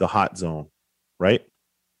into the hot zone, right?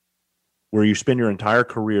 Where you spend your entire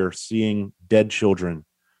career seeing dead children,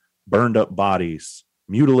 burned up bodies,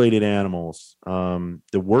 mutilated animals, the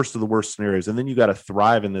worst of the worst scenarios. And then you got to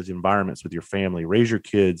thrive in those environments with your family, raise your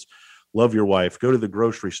kids, love your wife, go to the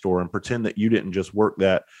grocery store and pretend that you didn't just work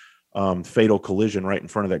that fatal collision right in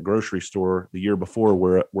front of that grocery store the year before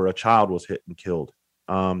where a child was hit and killed.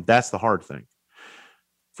 That's the hard thing.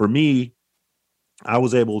 For me, I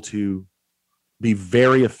was able to be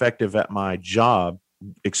very effective at my job,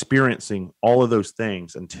 experiencing all of those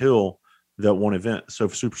things until that one event,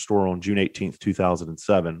 Sofa Superstore on June 18th,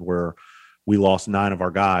 2007, where we lost 9 of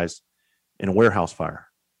our guys in a warehouse fire.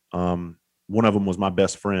 One of them was my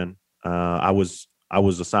best friend. I was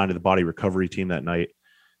assigned to the body recovery team that night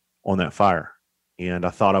on that fire. And I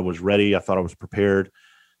thought I was ready. I thought I was prepared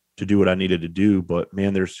to do what I needed to do. But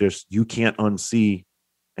man, you can't unsee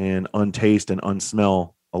and untaste and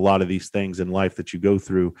unsmell a lot of these things in life that you go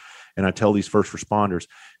through. And I tell these first responders,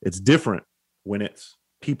 it's different when it's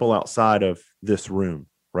people outside of this room,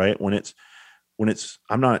 right? When it's,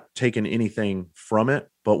 I'm not taking anything from it,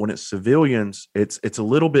 but when it's civilians, it's a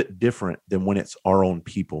little bit different than when it's our own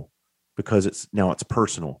people, because it's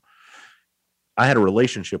personal. I had a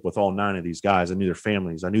relationship with all 9 of these guys. I knew their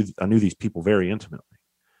families. I knew these people very intimately.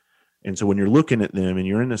 And so when you're looking at them and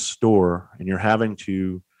you're in a store and you're having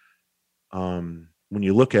to, when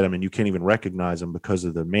you look at them and you can't even recognize them because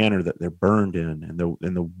of the manner that they're burned in and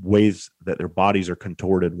the ways that their bodies are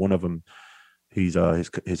contorted. One of them, his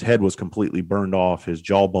head was completely burned off. His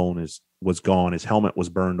jawbone was gone. His helmet was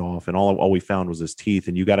burned off. And all we found was his teeth.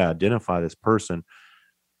 And you got to identify this person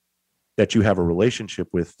that you have a relationship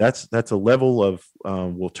with. That's a level of,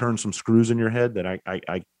 will turn some screws in your head that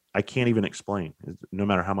I can't even explain, no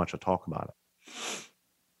matter how much I talk about it.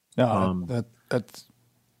 No, that's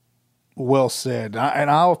well said.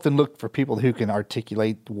 And I often look for people who can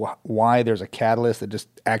articulate why there's a catalyst that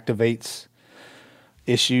just activates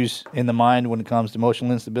issues in the mind when it comes to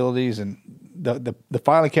emotional instabilities. And the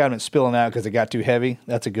filing cabinet spilling out because it got too heavy,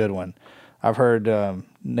 that's a good one. I've heard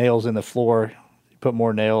nails in the floor, put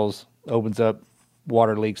more nails, opens up,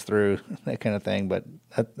 water leaks through, that kind of thing. But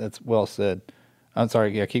that's well said. I'm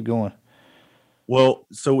sorry. Yeah, keep going. Well,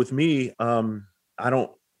 so with me,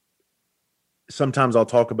 sometimes I'll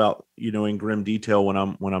talk about, in grim detail when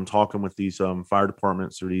I'm talking with these fire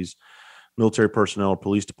departments or these military personnel or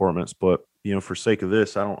police departments. But, for sake of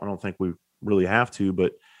this, I don't think we really have to.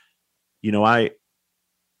 But, we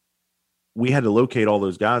had to locate all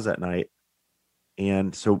those guys that night.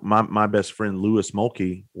 And so my best friend, Lewis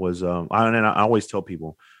Mulkey, was, and I always tell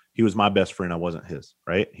people, he was my best friend. I wasn't his,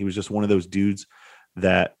 right? He was just one of those dudes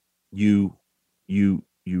that you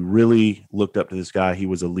really looked up to this guy. He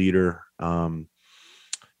was a leader. But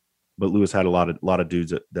Lewis had a lot of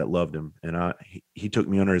dudes that loved him. And he took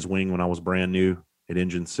me under his wing when I was brand new at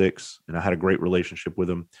Engine 6. And I had a great relationship with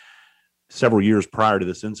him. Several years prior to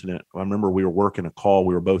this incident, I remember we were working a call.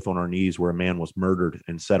 We were both on our knees where a man was murdered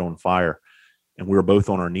and set on fire. And we were both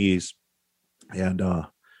on our knees. And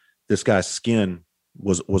this guy's skin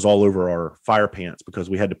was all over our fire pants because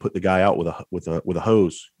we had to put the guy out with a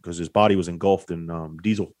hose because his body was engulfed in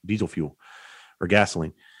diesel fuel or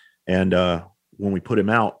gasoline. And when we put him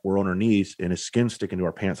out, we're on our knees and his skin's sticking to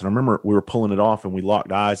our pants. And I remember we were pulling it off and we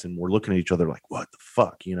locked eyes and we're looking at each other like, what the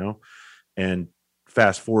fuck, you know? And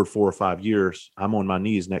fast forward 4 or 5 years, I'm on my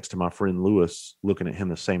knees next to my friend Lewis, looking at him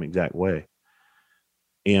the same exact way.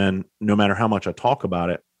 And no matter how much I talk about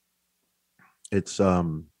it, it's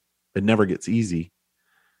it never gets easy,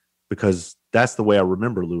 because that's the way I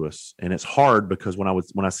remember Lewis. And it's hard because when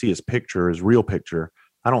I see his picture, his real picture,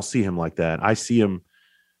 I don't see him like that. I see him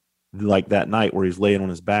like that night where he's laying on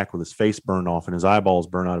his back with his face burned off and his eyeballs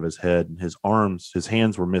burned out of his head, and his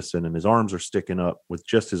hands were missing, and his arms are sticking up with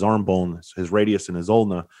just his arm bone, his radius and his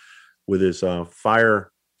ulna, with his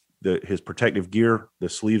his protective gear, the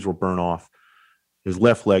sleeves were burnt off. His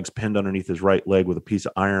left leg's pinned underneath his right leg with a piece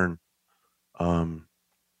of iron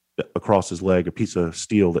across his leg, a piece of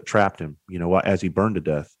steel that trapped him, you know, as he burned to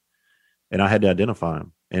death. And I had to identify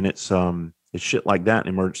him. And it's shit like that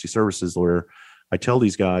in emergency services where I tell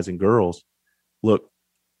these guys and girls, look,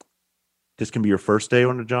 this can be your first day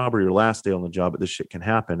on the job or your last day on the job, but this shit can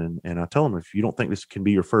happen. And I tell them, if you don't think this can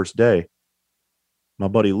be your first day, my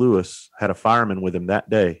buddy Lewis had a fireman with him that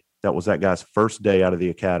day. That was that guy's first day out of the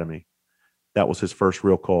academy. That was his first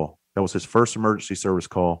real call. That was his first emergency service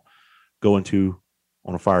call going to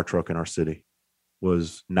on a fire truck in our city.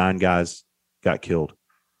 Was 9 guys got killed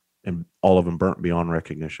and all of them burnt beyond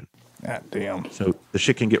recognition. God damn. So the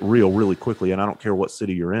shit can get real really quickly. And I don't care what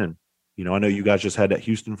city you're in. You know, I know you guys just had that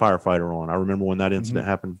Houston firefighter on. I remember when that incident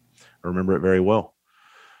happened. I remember it very well.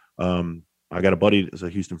 I got a buddy that's a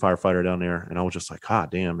Houston firefighter down there, and I was just like,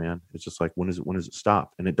 God damn, man. It's just like, when does it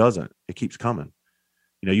stop? And it doesn't. It keeps coming.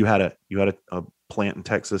 You know, you had a plant in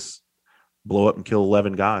Texas blow up and kill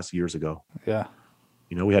 11 guys years ago. Yeah.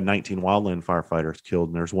 You know, we had 19 wildland firefighters killed,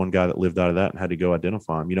 and there's one guy that lived out of that and had to go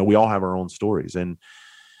identify him. You know, we all have our own stories, and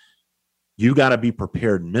you got to be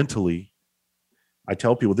prepared mentally. I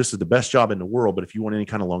tell people this is the best job in the world, but if you want any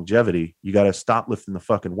kind of longevity, you got to stop lifting the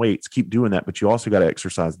fucking weights, keep doing that, but you also got to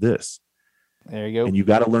exercise this. There you go. And you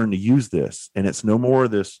got to learn to use this. And it's no more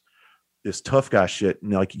this tough guy shit. You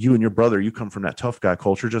know, like you and your brother, you come from that tough guy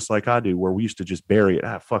culture, just like I do, where we used to just bury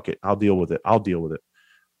it. Fuck it. I'll deal with it.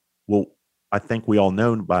 Well, I think we all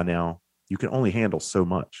know by now, you can only handle so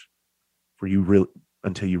much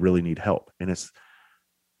until you really need help. And it's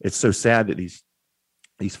so sad that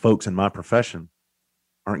these folks in my profession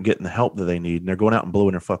aren't getting the help that they need. And they're going out and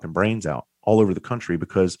blowing their fucking brains out all over the country,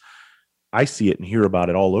 because I see it and hear about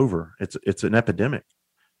it all over. It's an epidemic,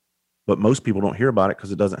 but most people don't hear about it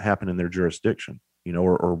because it doesn't happen in their jurisdiction, you know,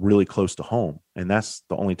 or really close to home. And that's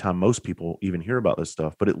the only time most people even hear about this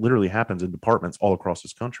stuff, but it literally happens in departments all across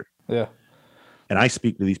this country. Yeah. And I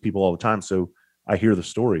speak to these people all the time. So I hear the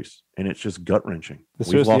stories, and it's just gut wrenching.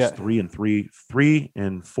 We've lost 3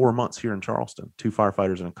 in 4 months here in Charleston, 2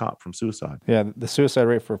 firefighters and a cop from suicide. Yeah. The suicide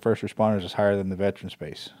rate for first responders is higher than the veteran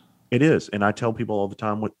space. It is. And I tell people all the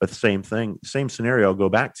time with the same thing, same scenario I'll go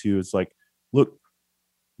back to. It's like, look,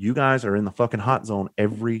 you guys are in the fucking hot zone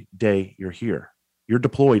every day you're here. You're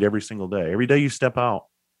deployed every single day. Every day you step out,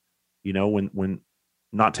 you know, when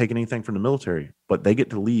not taking anything from the military, but they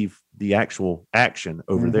get to leave the actual action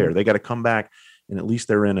over there. They got to come back, and at least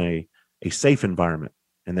they're in a safe environment,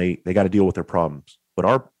 and they got to deal with their problems. But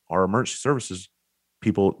our emergency services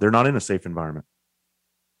people, they're not in a safe environment.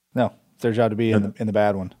 No, it's their job to be in the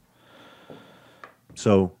bad one.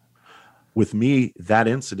 So with me, that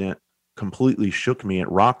incident completely shook me. It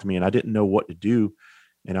rocked me, and I didn't know what to do,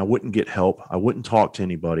 and I wouldn't get help. I wouldn't talk to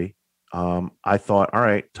anybody. I thought, all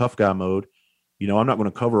right, tough guy mode. You know, I'm not going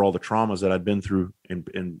to cover all the traumas that I'd been through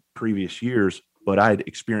in previous years, but I had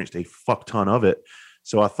experienced a fuck ton of it.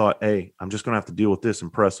 So I thought, hey, I'm just going to have to deal with this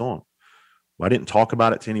and press on. Well, I didn't talk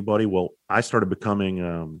about it to anybody. Well, I started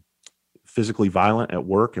becoming physically violent at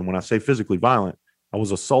work. And when I say physically violent, I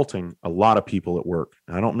was assaulting a lot of people at work.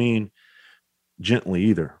 And I don't mean gently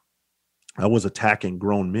either. I was attacking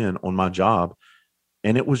grown men on my job.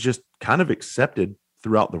 And it was just kind of accepted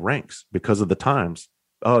throughout the ranks because of the times.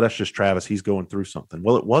 Oh, that's just Travis. He's going through something.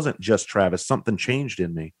 Well, it wasn't just Travis. Something changed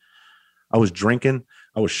in me. I was drinking.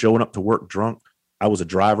 I was showing up to work drunk. I was a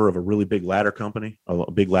driver of a really big ladder company,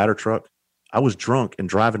 a big ladder truck. I was drunk and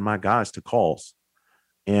driving my guys to calls.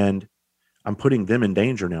 And I'm putting them in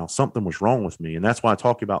danger now. Something was wrong with me. And that's why I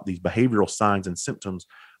talk about these behavioral signs and symptoms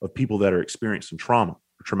of people that are experiencing trauma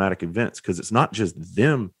or traumatic events, because it's not just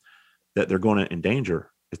them that they're going to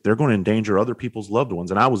endanger. They're going to endanger other people's loved ones.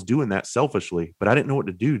 And I was doing that selfishly, but I didn't know what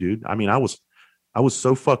to do, dude. I mean, I was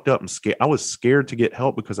so fucked up and scared. I was scared to get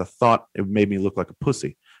help because I thought it made me look like a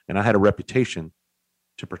pussy. And I had a reputation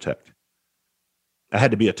to protect. I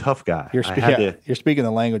had to be a tough guy. You're speaking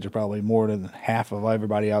the language of probably more than half of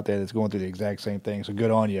everybody out there that's going through the exact same thing. So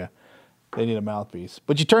good on you. They need a mouthpiece.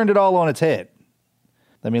 But you turned it all on its head.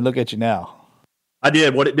 I mean, look at you now. I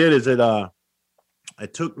did. What it did is it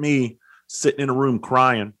took me sitting in a room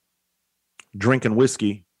crying, drinking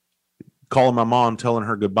whiskey, calling my mom, telling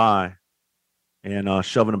her goodbye, and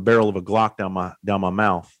shoving a barrel of a Glock down my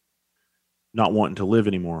mouth, not wanting to live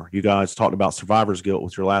anymore. You guys talked about survivor's guilt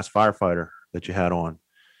with your last firefighter that you had on.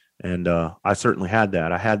 And I certainly had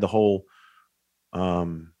that. I had the whole,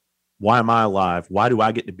 why am I alive? Why do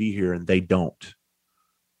I get to be here and they don't?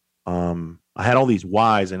 I had all these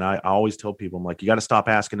whys, and I always tell people, I'm like, you got to stop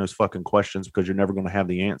asking those fucking questions because you're never going to have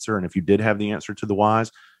the answer. And if you did have the answer to the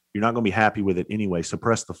whys, you're not going to be happy with it anyway. So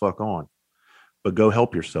press the fuck on, but go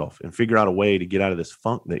help yourself and figure out a way to get out of this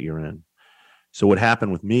funk that you're in. So what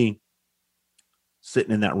happened with me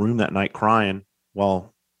sitting in that room that night crying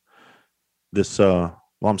while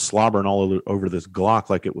I'm slobbering all over this Glock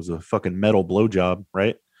like it was a fucking metal blowjob,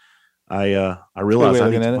 right? I realized I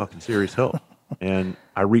need some fucking serious help. And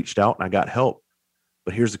I reached out and I got help.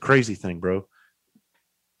 But here's the crazy thing, bro.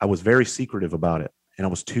 I was very secretive about it. And I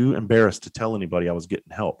was too embarrassed to tell anybody I was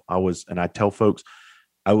getting help. And I tell folks,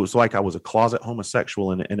 I was like I was a closet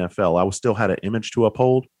homosexual in the NFL. I still had an image to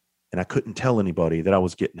uphold, and I couldn't tell anybody that I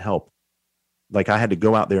was getting help. Like I had to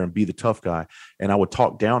go out there and be the tough guy. And I would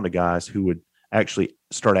talk down to guys who would actually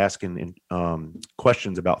start asking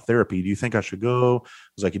questions about therapy. Do you think I should go? I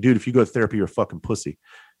was like, dude, if you go to therapy, you're a fucking pussy.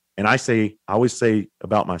 And I always say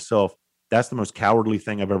about myself, that's the most cowardly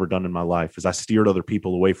thing I've ever done in my life is I steered other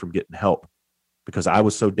people away from getting help because I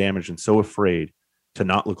was so damaged and so afraid to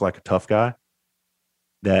not look like a tough guy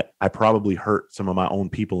that I probably hurt some of my own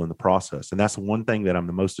people in the process. And that's the one thing that I'm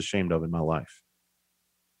the most ashamed of in my life.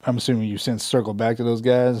 I'm assuming you since circled back to those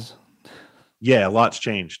guys. Yeah, a lot's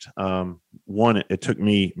changed. One, it took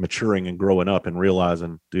me maturing and growing up and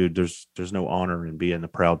realizing, dude, there's no honor in being the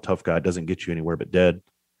proud tough guy. It doesn't get you anywhere but dead.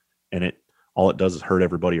 And all it does is hurt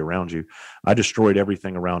everybody around you. I destroyed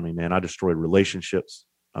everything around me, man. I destroyed relationships.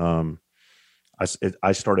 It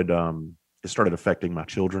started affecting my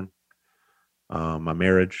children, my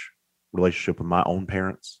marriage, relationship with my own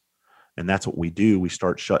parents. And that's what we do. We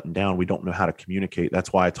start shutting down. We don't know how to communicate.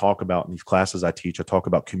 That's why I talk about in these classes I teach, I talk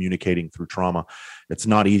about communicating through trauma. It's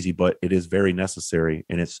not easy, but it is very necessary.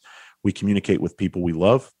 And we communicate with people we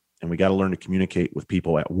love, and we got to learn to communicate with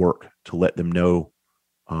people at work to let them know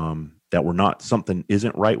that something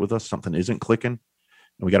isn't right with us, something isn't clicking. And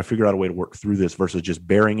we got to figure out a way to work through this versus just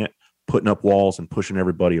burying it, putting up walls and pushing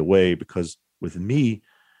everybody away. Because with me,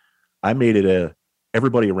 I made it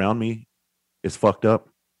everybody around me is fucked up.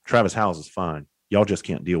 Travis Howes is fine. Y'all just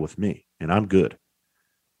can't deal with me, and I'm good.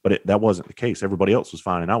 But that wasn't the case. Everybody else was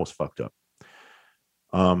fine, and I was fucked up.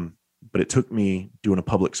 But it took me doing a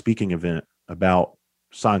public speaking event about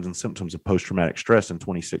signs and symptoms of post-traumatic stress in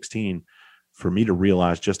 2016 for me to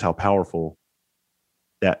realize just how powerful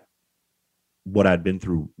that what I'd been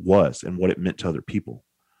through was and what it meant to other people.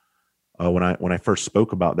 When I first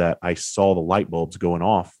spoke about that, I saw the light bulbs going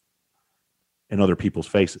off in other people's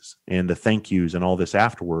faces and the thank yous and all this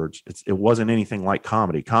afterwards. It wasn't anything like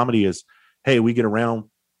comedy. Comedy is, hey, we get around,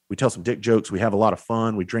 we tell some dick jokes, we have a lot of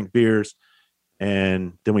fun, we drink beers,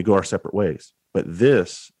 and then we go our separate ways. But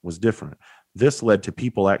this was different. This led to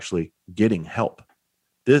people actually getting help.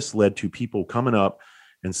 This led to people coming up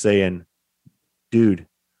and saying, dude,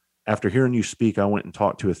 after hearing you speak, I went and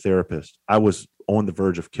talked to a therapist. I was on the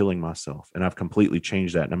verge of killing myself, and I've completely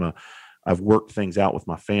changed that. And I've worked things out with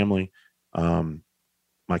my family,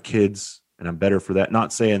 my kids, and I'm better for that.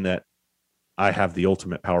 Not saying that I have the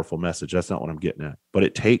ultimate powerful message. That's not what I'm getting at. But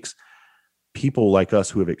it takes people like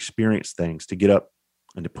us who have experienced things to get up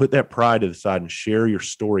and to put that pride to the side and share your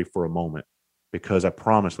story for a moment. Because I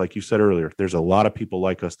promise, like you said earlier, there's a lot of people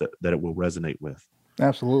like us that it will resonate with.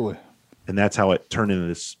 Absolutely. And that's how it turned into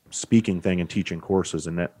this speaking thing and teaching courses.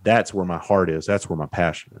 And that's where my heart is. That's where my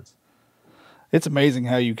passion is. It's amazing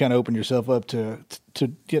how you kind of open yourself up to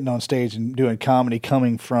getting on stage and doing comedy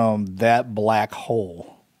coming from that black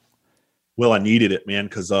hole. Well, I needed it, man,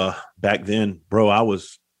 because back then, bro, I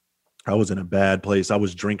was in a bad place. I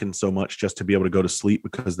was drinking so much just to be able to go to sleep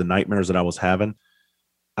because the nightmares that I was having.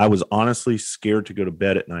 I was honestly scared to go to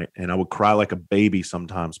bed at night, and I would cry like a baby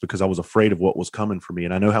sometimes because I was afraid of what was coming for me.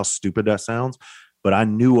 And I know how stupid that sounds, but I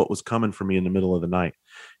knew what was coming for me in the middle of the night.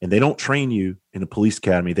 And they don't train you in the police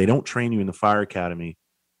academy. They don't train you in the fire academy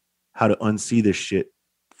how to unsee this shit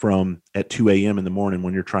from at 2 a.m. in the morning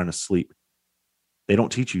when you're trying to sleep. They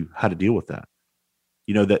don't teach you how to deal with that.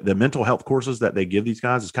 You know, the mental health courses that they give these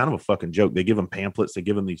guys is kind of a fucking joke. They give them pamphlets, they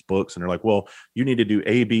give them these books, and they're like, well, you need to do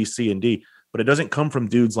A, B, C, and D. But it doesn't come from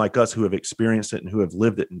dudes like us who have experienced it and who have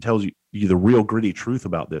lived it and tells you the real gritty truth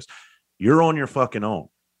about this. You're on your fucking own.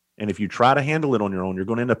 And if you try to handle it on your own, you're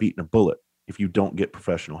going to end up eating a bullet if you don't get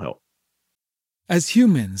professional help. As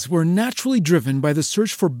humans, we're naturally driven by the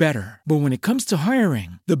search for better. But when it comes to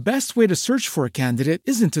hiring, the best way to search for a candidate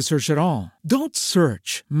isn't to search at all. Don't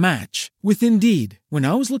search, match with Indeed. When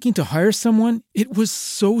I was looking to hire someone, it was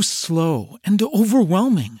so slow and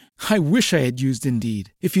overwhelming. I wish I had used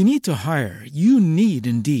Indeed. If you need to hire, you need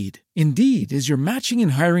Indeed. Indeed is your matching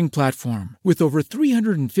and hiring platform with over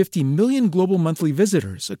 350 million global monthly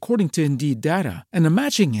visitors, according to Indeed data, and a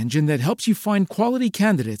matching engine that helps you find quality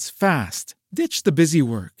candidates fast. Ditch the busy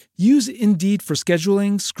work. Use Indeed for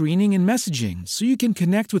scheduling, screening, and messaging so you can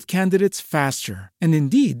connect with candidates faster. And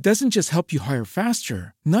Indeed doesn't just help you hire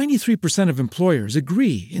faster. 93% of employers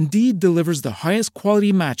agree Indeed delivers the highest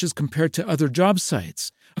quality matches compared to other job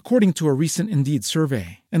sites, according to a recent Indeed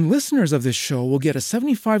survey. And listeners of this show will get a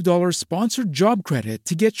 $75 sponsored job credit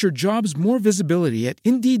to get your jobs more visibility at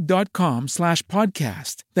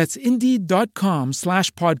Indeed.com/podcast. That's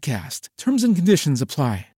Indeed.com/podcast. Terms and conditions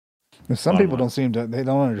apply. Some people they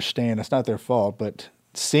don't understand. It's not their fault, but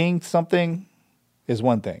seeing something is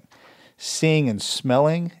one thing. Seeing and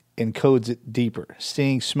smelling encodes it deeper.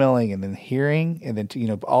 Seeing, smelling, and then hearing, and then,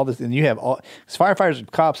 all this. And you have all firefighters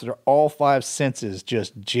and cops that are all five senses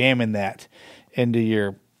just jamming that into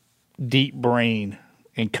your deep brain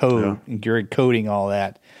and code, and you're encoding all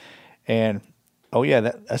that. And,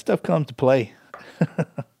 that stuff comes to play.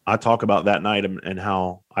 I talk about that night and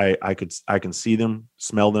how I can see them,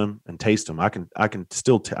 smell them, and taste them. I can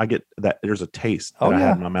still I get that there's a taste that I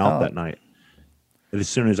had in my mouth that night. And as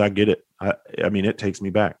soon as I get it, I mean it takes me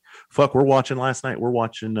back. Fuck, we're watching last night. We're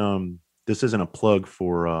watching. This isn't a plug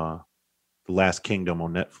for The Last Kingdom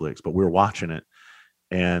on Netflix, but we're watching it,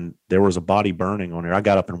 and there was a body burning on there. I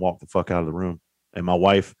got up and walked the fuck out of the room, and my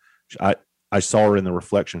wife, I saw her in the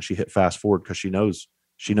reflection. She hit fast forward because she knows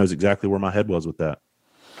exactly where my head was with that.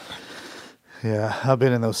 Yeah, I've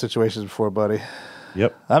been in those situations before, buddy.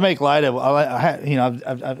 Yep. I make light of.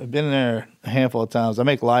 I've been there a handful of times. I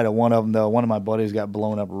make light of one of them though. One of my buddies got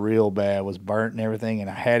blown up real bad, was burnt and everything,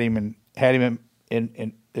 and I had him in.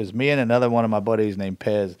 It was me and another one of my buddies named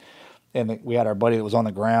Pez, and we had our buddy that was on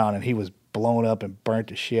the ground, and he was blown up and burnt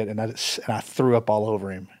to shit, and I threw up all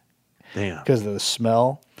over him. Damn. Because of the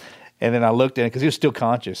smell, and then I looked at it because he was still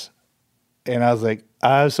conscious. And I was like,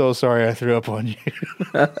 I'm so sorry I threw up on you.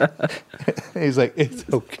 He's like, it's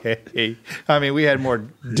okay. I mean, we had more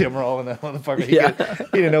Demerol in that motherfucker. He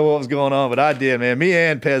didn't know what was going on, but I did, man. Me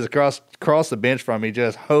and Pez across the bench from me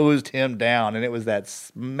just hosed him down, and it was that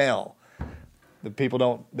smell.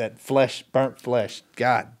 That flesh, burnt flesh.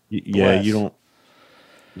 God bless. You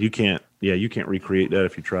can't recreate that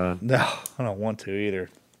if you try. No, I don't want to either.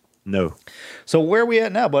 No. So where are we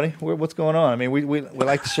at now, buddy? What's going on? I mean, we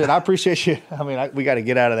like to share. I appreciate you. I mean, we got to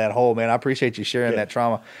get out of that hole, man. I appreciate you sharing that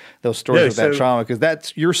trauma, those stories with that trauma,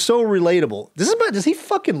 because you're so relatable. Does he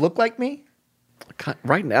fucking look like me?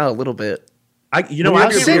 Right now, a little bit. I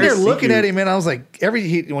was sitting there looking at him, and I was like, when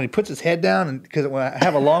he puts his head down, and because when I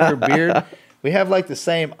have a longer beard, we have like the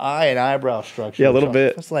same eye and eyebrow structure. Yeah, a little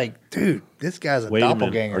bit. It's like, dude, this guy's a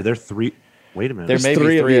doppelganger. Are there three? Wait a minute. There may be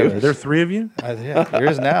three of you. Are there three of you? Yeah, there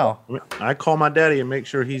is now. I call my daddy and make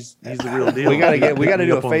sure he's the real deal. We got to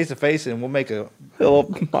do a face to face, and we'll make a little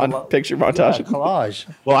picture montage. Yeah,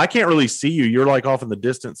 collage. Well, I can't really see you. You're like off in the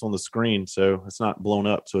distance on the screen, so it's not blown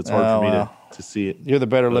up. So it's hard for me to see it. You're the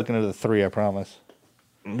better looking of the three, I promise.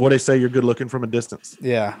 What they say, you're good looking from a distance.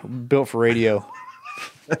 Yeah, built for radio.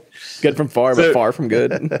 Good from far, but far from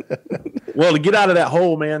good. Well, to get out of that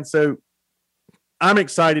hole, man. So I'm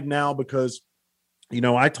excited now because,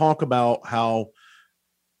 I talk about how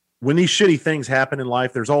when these shitty things happen in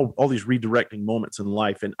life, there's all these redirecting moments in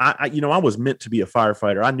life. And I was meant to be a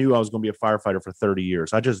firefighter. I knew I was going to be a firefighter for 30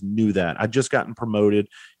 years. I just knew that. I just gotten promoted,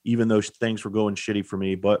 even though things were going shitty for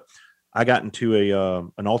me. But I got into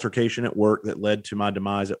an altercation at work that led to my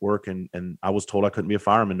demise at work. And I was told I couldn't be a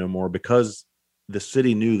fireman no more because the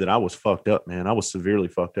city knew that I was fucked up, man. I was severely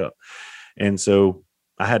fucked up. And so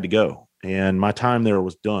I had to go, and my time there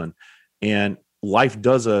was done. And life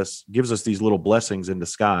gives us these little blessings in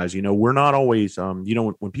disguise. We're not always,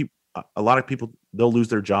 when people, a lot of people, they'll lose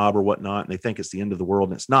their job or whatnot, and they think it's the end of the world,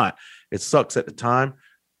 and it's not. It sucks at the time,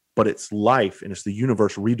 but it's life, and it's the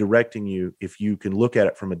universe redirecting you, if you can look at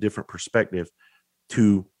it from a different perspective,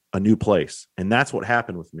 to a new place. And that's what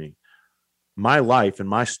happened with me. My life and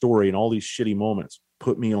my story and all these shitty moments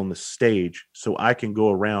put me on the stage so I can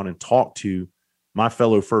go around and talk to my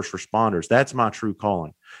fellow first responders. That's my true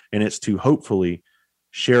calling. And it's to hopefully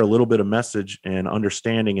share a little bit of message and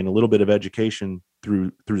understanding and a little bit of education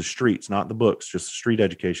through the streets, not the books, just the street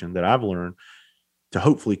education that I've learned, to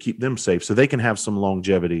hopefully keep them safe so they can have some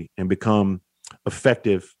longevity and become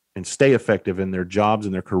effective and stay effective in their jobs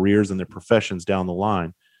and their careers and their professions down the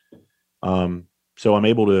line. So I'm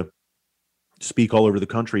able to speak all over the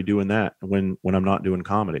country doing that when I'm not doing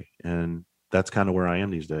comedy. And that's kind of where I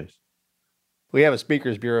am these days. We have a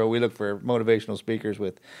speakers bureau. We look for motivational speakers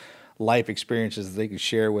with life experiences that they can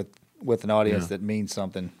share with an audience that means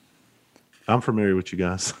something. I'm familiar with you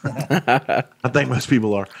guys. I think most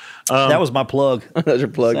people are. That was my plug. That's your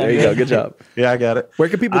plug. There you go. Good job. Yeah, I got it. Where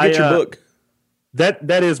can people get your book?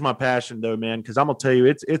 That is my passion, though, man. Because I'm gonna tell you,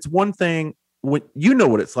 it's one thing when you know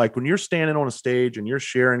what it's like when you're standing on a stage and you're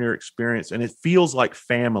sharing your experience, and it feels like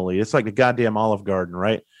family. It's like a goddamn Olive Garden,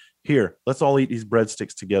 right? Here, let's all eat these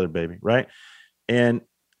breadsticks together, baby, right? And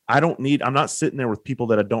I'm not sitting there with people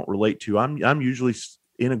that I don't relate to. I'm usually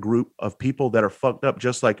in a group of people that are fucked up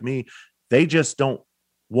just like me. They just don't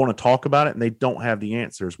want to talk about it and they don't have the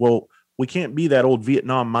answers. Well, we can't be that old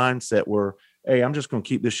Vietnam mindset where, hey, I'm just going to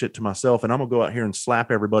keep this shit to myself and I'm going to go out here and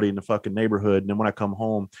slap everybody in the fucking neighborhood. And then when I come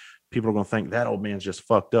home, people are going to think that old man's just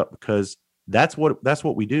fucked up, because that's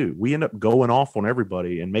what we do. We end up going off on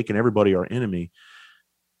everybody and making everybody our enemy.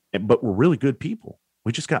 But we're really good people.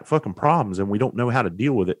 We just got fucking problems and we don't know how to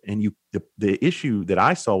deal with it. And the issue that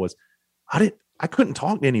I saw was I couldn't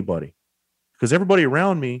talk to anybody because everybody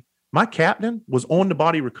around me, my captain was on the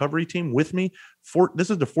body recovery team with me this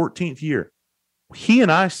is the 14th year. He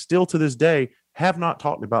and I still to this day have not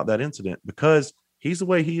talked about that incident because he's the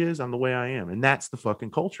way he is, I'm the way I am. And that's the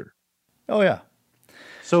fucking culture. Oh yeah.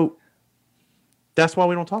 So that's why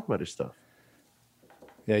we don't talk about this stuff.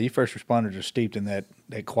 Yeah, you first responders are steeped in that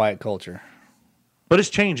quiet culture. But it's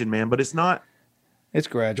changing, man. But it's not. It's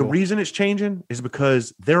gradual. The reason it's changing is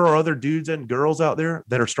because there are other dudes and girls out there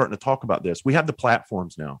that are starting to talk about this. We have the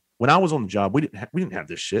platforms now. When I was on the job, we didn't have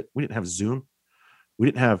this shit. We didn't have Zoom. We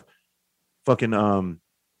didn't have fucking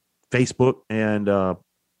Facebook and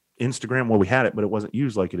Instagram. Well, we had it, but it wasn't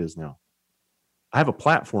used like it is now. I have a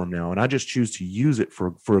platform now, and I just choose to use it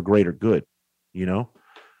for a greater good, you know?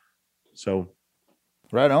 So.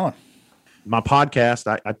 Right on. My podcast,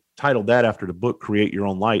 I titled that after the book, Create Your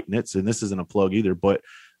Own Light. And this isn't a plug either, but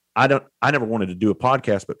I never wanted to do a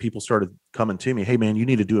podcast, but people started coming to me, hey man, you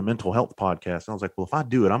need to do a mental health podcast. And I was like, well, if I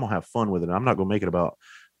do it, I'm gonna have fun with it. I'm not gonna make it about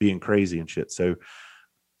being crazy and shit. So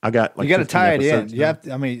I got like, you got to tie it in. Now. You have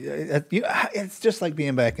to, I mean, it's just like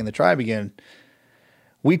being back in the tribe again.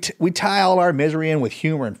 We tie all our misery in with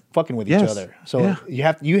humor and fucking with each other. So you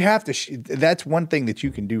have to. That's one thing that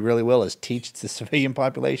you can do really well is teach the civilian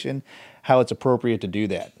population how it's appropriate to do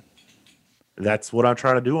that. That's what I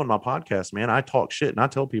try to do on my podcast, man. I talk shit and I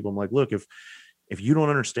tell people, I'm like, look, if you don't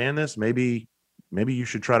understand this, maybe you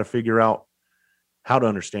should try to figure out how to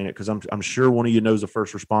understand it, because I'm sure one of you knows a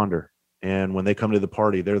first responder. And when they come to the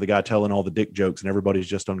party, they're the guy telling all the dick jokes and everybody's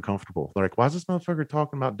just uncomfortable. They're like, why is this motherfucker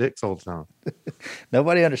talking about dicks all the time?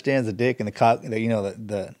 Nobody understands the dick and the cock,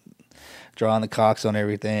 the drawing the cocks on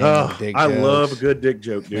everything. Oh, dick I jokes. love a good dick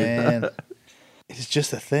joke, dude. Man, it's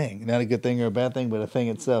just a thing. Not a good thing or a bad thing, but a thing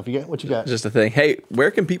itself. What you got? Just a thing. Hey,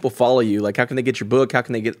 where can people follow you? Like, how can they get your book? How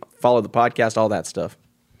can they follow the podcast? All that stuff.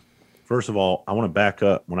 First of all, I want to back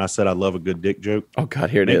up. When I said I love a good dick joke, oh God,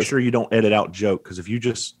 here it is. Make sure you don't edit out joke, because if you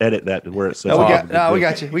just edit that to where it says, we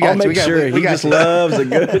got you. He just loves a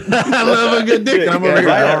good. I love a good dick. I'm over here.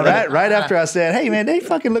 Right after I said, "Hey man, they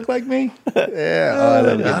fucking look like me." Yeah,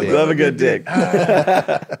 I love a good dick.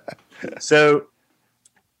 So,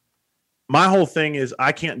 my whole thing is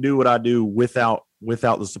I can't do what I do without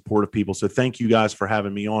the support of people. So, thank you guys for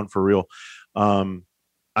having me on, for real.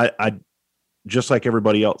 I just like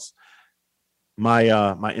everybody else. My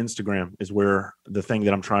Instagram is where the thing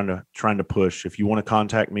that I'm trying to push. If you want to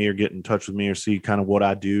contact me or get in touch with me or see kind of what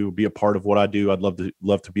I do, be a part of what I do, I'd love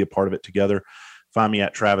to be a part of it together. Find me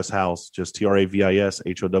at Travis Howze, just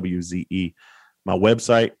TravisHowze. My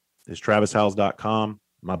website is TravisHowze.com.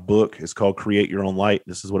 My book is called Create Your Own Light.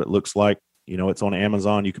 This is what it looks like. You know, it's on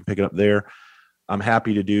Amazon. You can pick it up there. I'm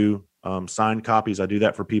happy to do signed copies. I do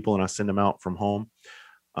that for people and I send them out from home.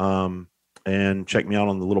 And check me out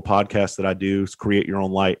on the little podcast that I do. It's Create Your Own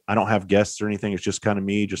Light. I don't have guests or anything. It's just kind of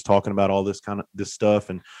me just talking about all this stuff.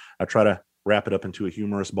 And I try to wrap it up into a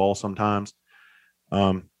humorous ball sometimes.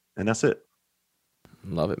 And that's it.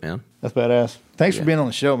 Love it, man. That's badass. Thanks for being on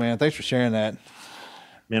the show, man. Thanks for sharing that.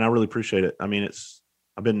 Man, I really appreciate it. I mean,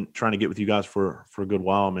 I've been trying to get with you guys for a good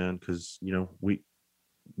while, man. Cause you know,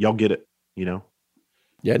 y'all get it, you know?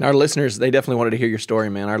 Yeah. And our listeners, they definitely wanted to hear your story,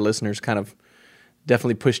 man. Our listeners kind of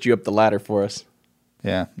definitely pushed you up the ladder for us.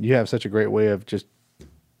 Yeah, you have such a great way of just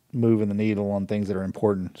moving the needle on things that are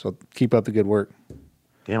important. So keep up the good work.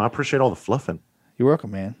 Damn, I appreciate all the fluffing. You're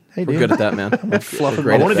welcome, man. Hey, We're dude. good at that, man. We're Fluffing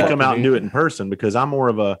great I at wanted to that. come out and do it in person because I'm more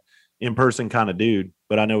of a in-person kind of dude,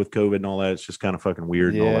 but I know with COVID and all that, it's just kind of fucking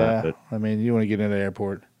weird and all that. But I mean, you want to get into the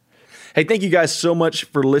airport. Hey, thank you guys so much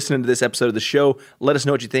for listening to this episode of the show. Let us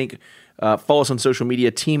know what you think. Follow us on social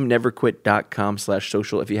media,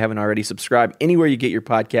 teamneverquit.com/social. If you haven't already, subscribe anywhere you get your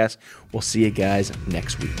podcast. We'll see you guys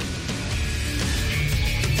next week.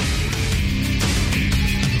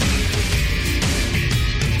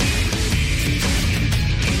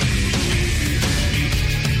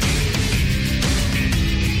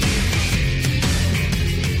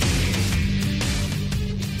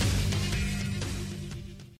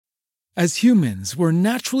 As humans, we're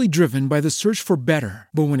naturally driven by the search for better.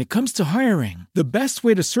 But when it comes to hiring, the best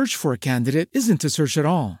way to search for a candidate isn't to search at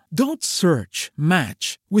all. Don't search,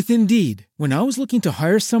 match with Indeed. When I was looking to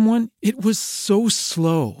hire someone, it was so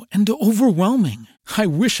slow and overwhelming. I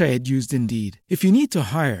wish I had used Indeed. If you need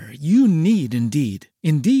to hire, you need Indeed.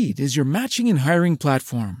 Indeed is your matching and hiring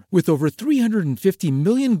platform with over 350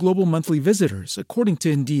 million global monthly visitors, according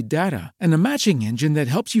to Indeed data, and a matching engine that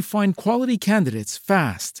helps you find quality candidates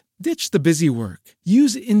fast. Ditch the busy work.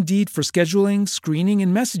 Use Indeed for scheduling, screening,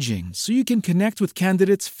 and messaging so you can connect with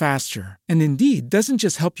candidates faster. And Indeed doesn't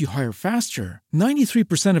just help you hire faster.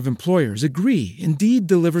 93% of employers agree Indeed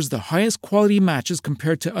delivers the highest quality matches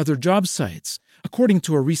compared to other job sites, according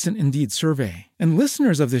to a recent Indeed survey. And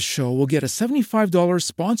listeners of this show will get a $75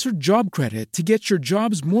 sponsored job credit to get your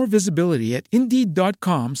jobs more visibility at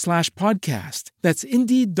Indeed.com/podcast. That's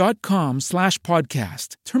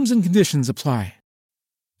Indeed.com/podcast. Terms and conditions apply.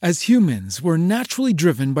 As humans, we're naturally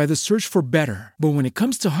driven by the search for better. But when it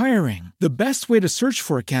comes to hiring, the best way to search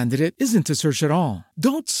for a candidate isn't to search at all.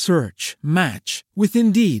 Don't search, match with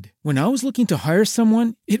Indeed. When I was looking to hire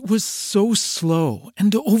someone, it was so slow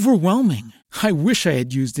and overwhelming. I wish I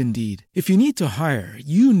had used Indeed. If you need to hire,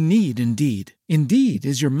 you need Indeed. Indeed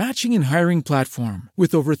is your matching and hiring platform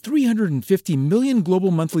with over 350 million global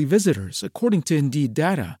monthly visitors, according to Indeed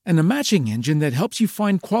data, and a matching engine that helps you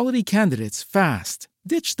find quality candidates fast.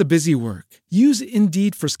 Ditch the busy work. Use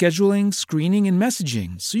Indeed for scheduling, screening, and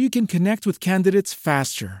messaging so you can connect with candidates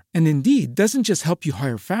faster. And Indeed doesn't just help you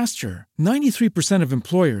hire faster. 93% of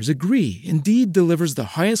employers agree Indeed delivers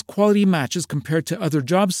the highest quality matches compared to other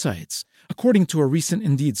job sites, according to a recent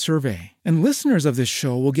Indeed survey. And listeners of this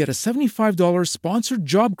show will get a $75 sponsored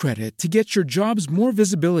job credit to get your jobs more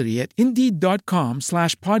visibility at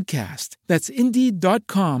Indeed.com/podcast. That's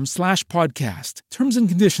Indeed.com/podcast. Terms and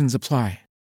conditions apply.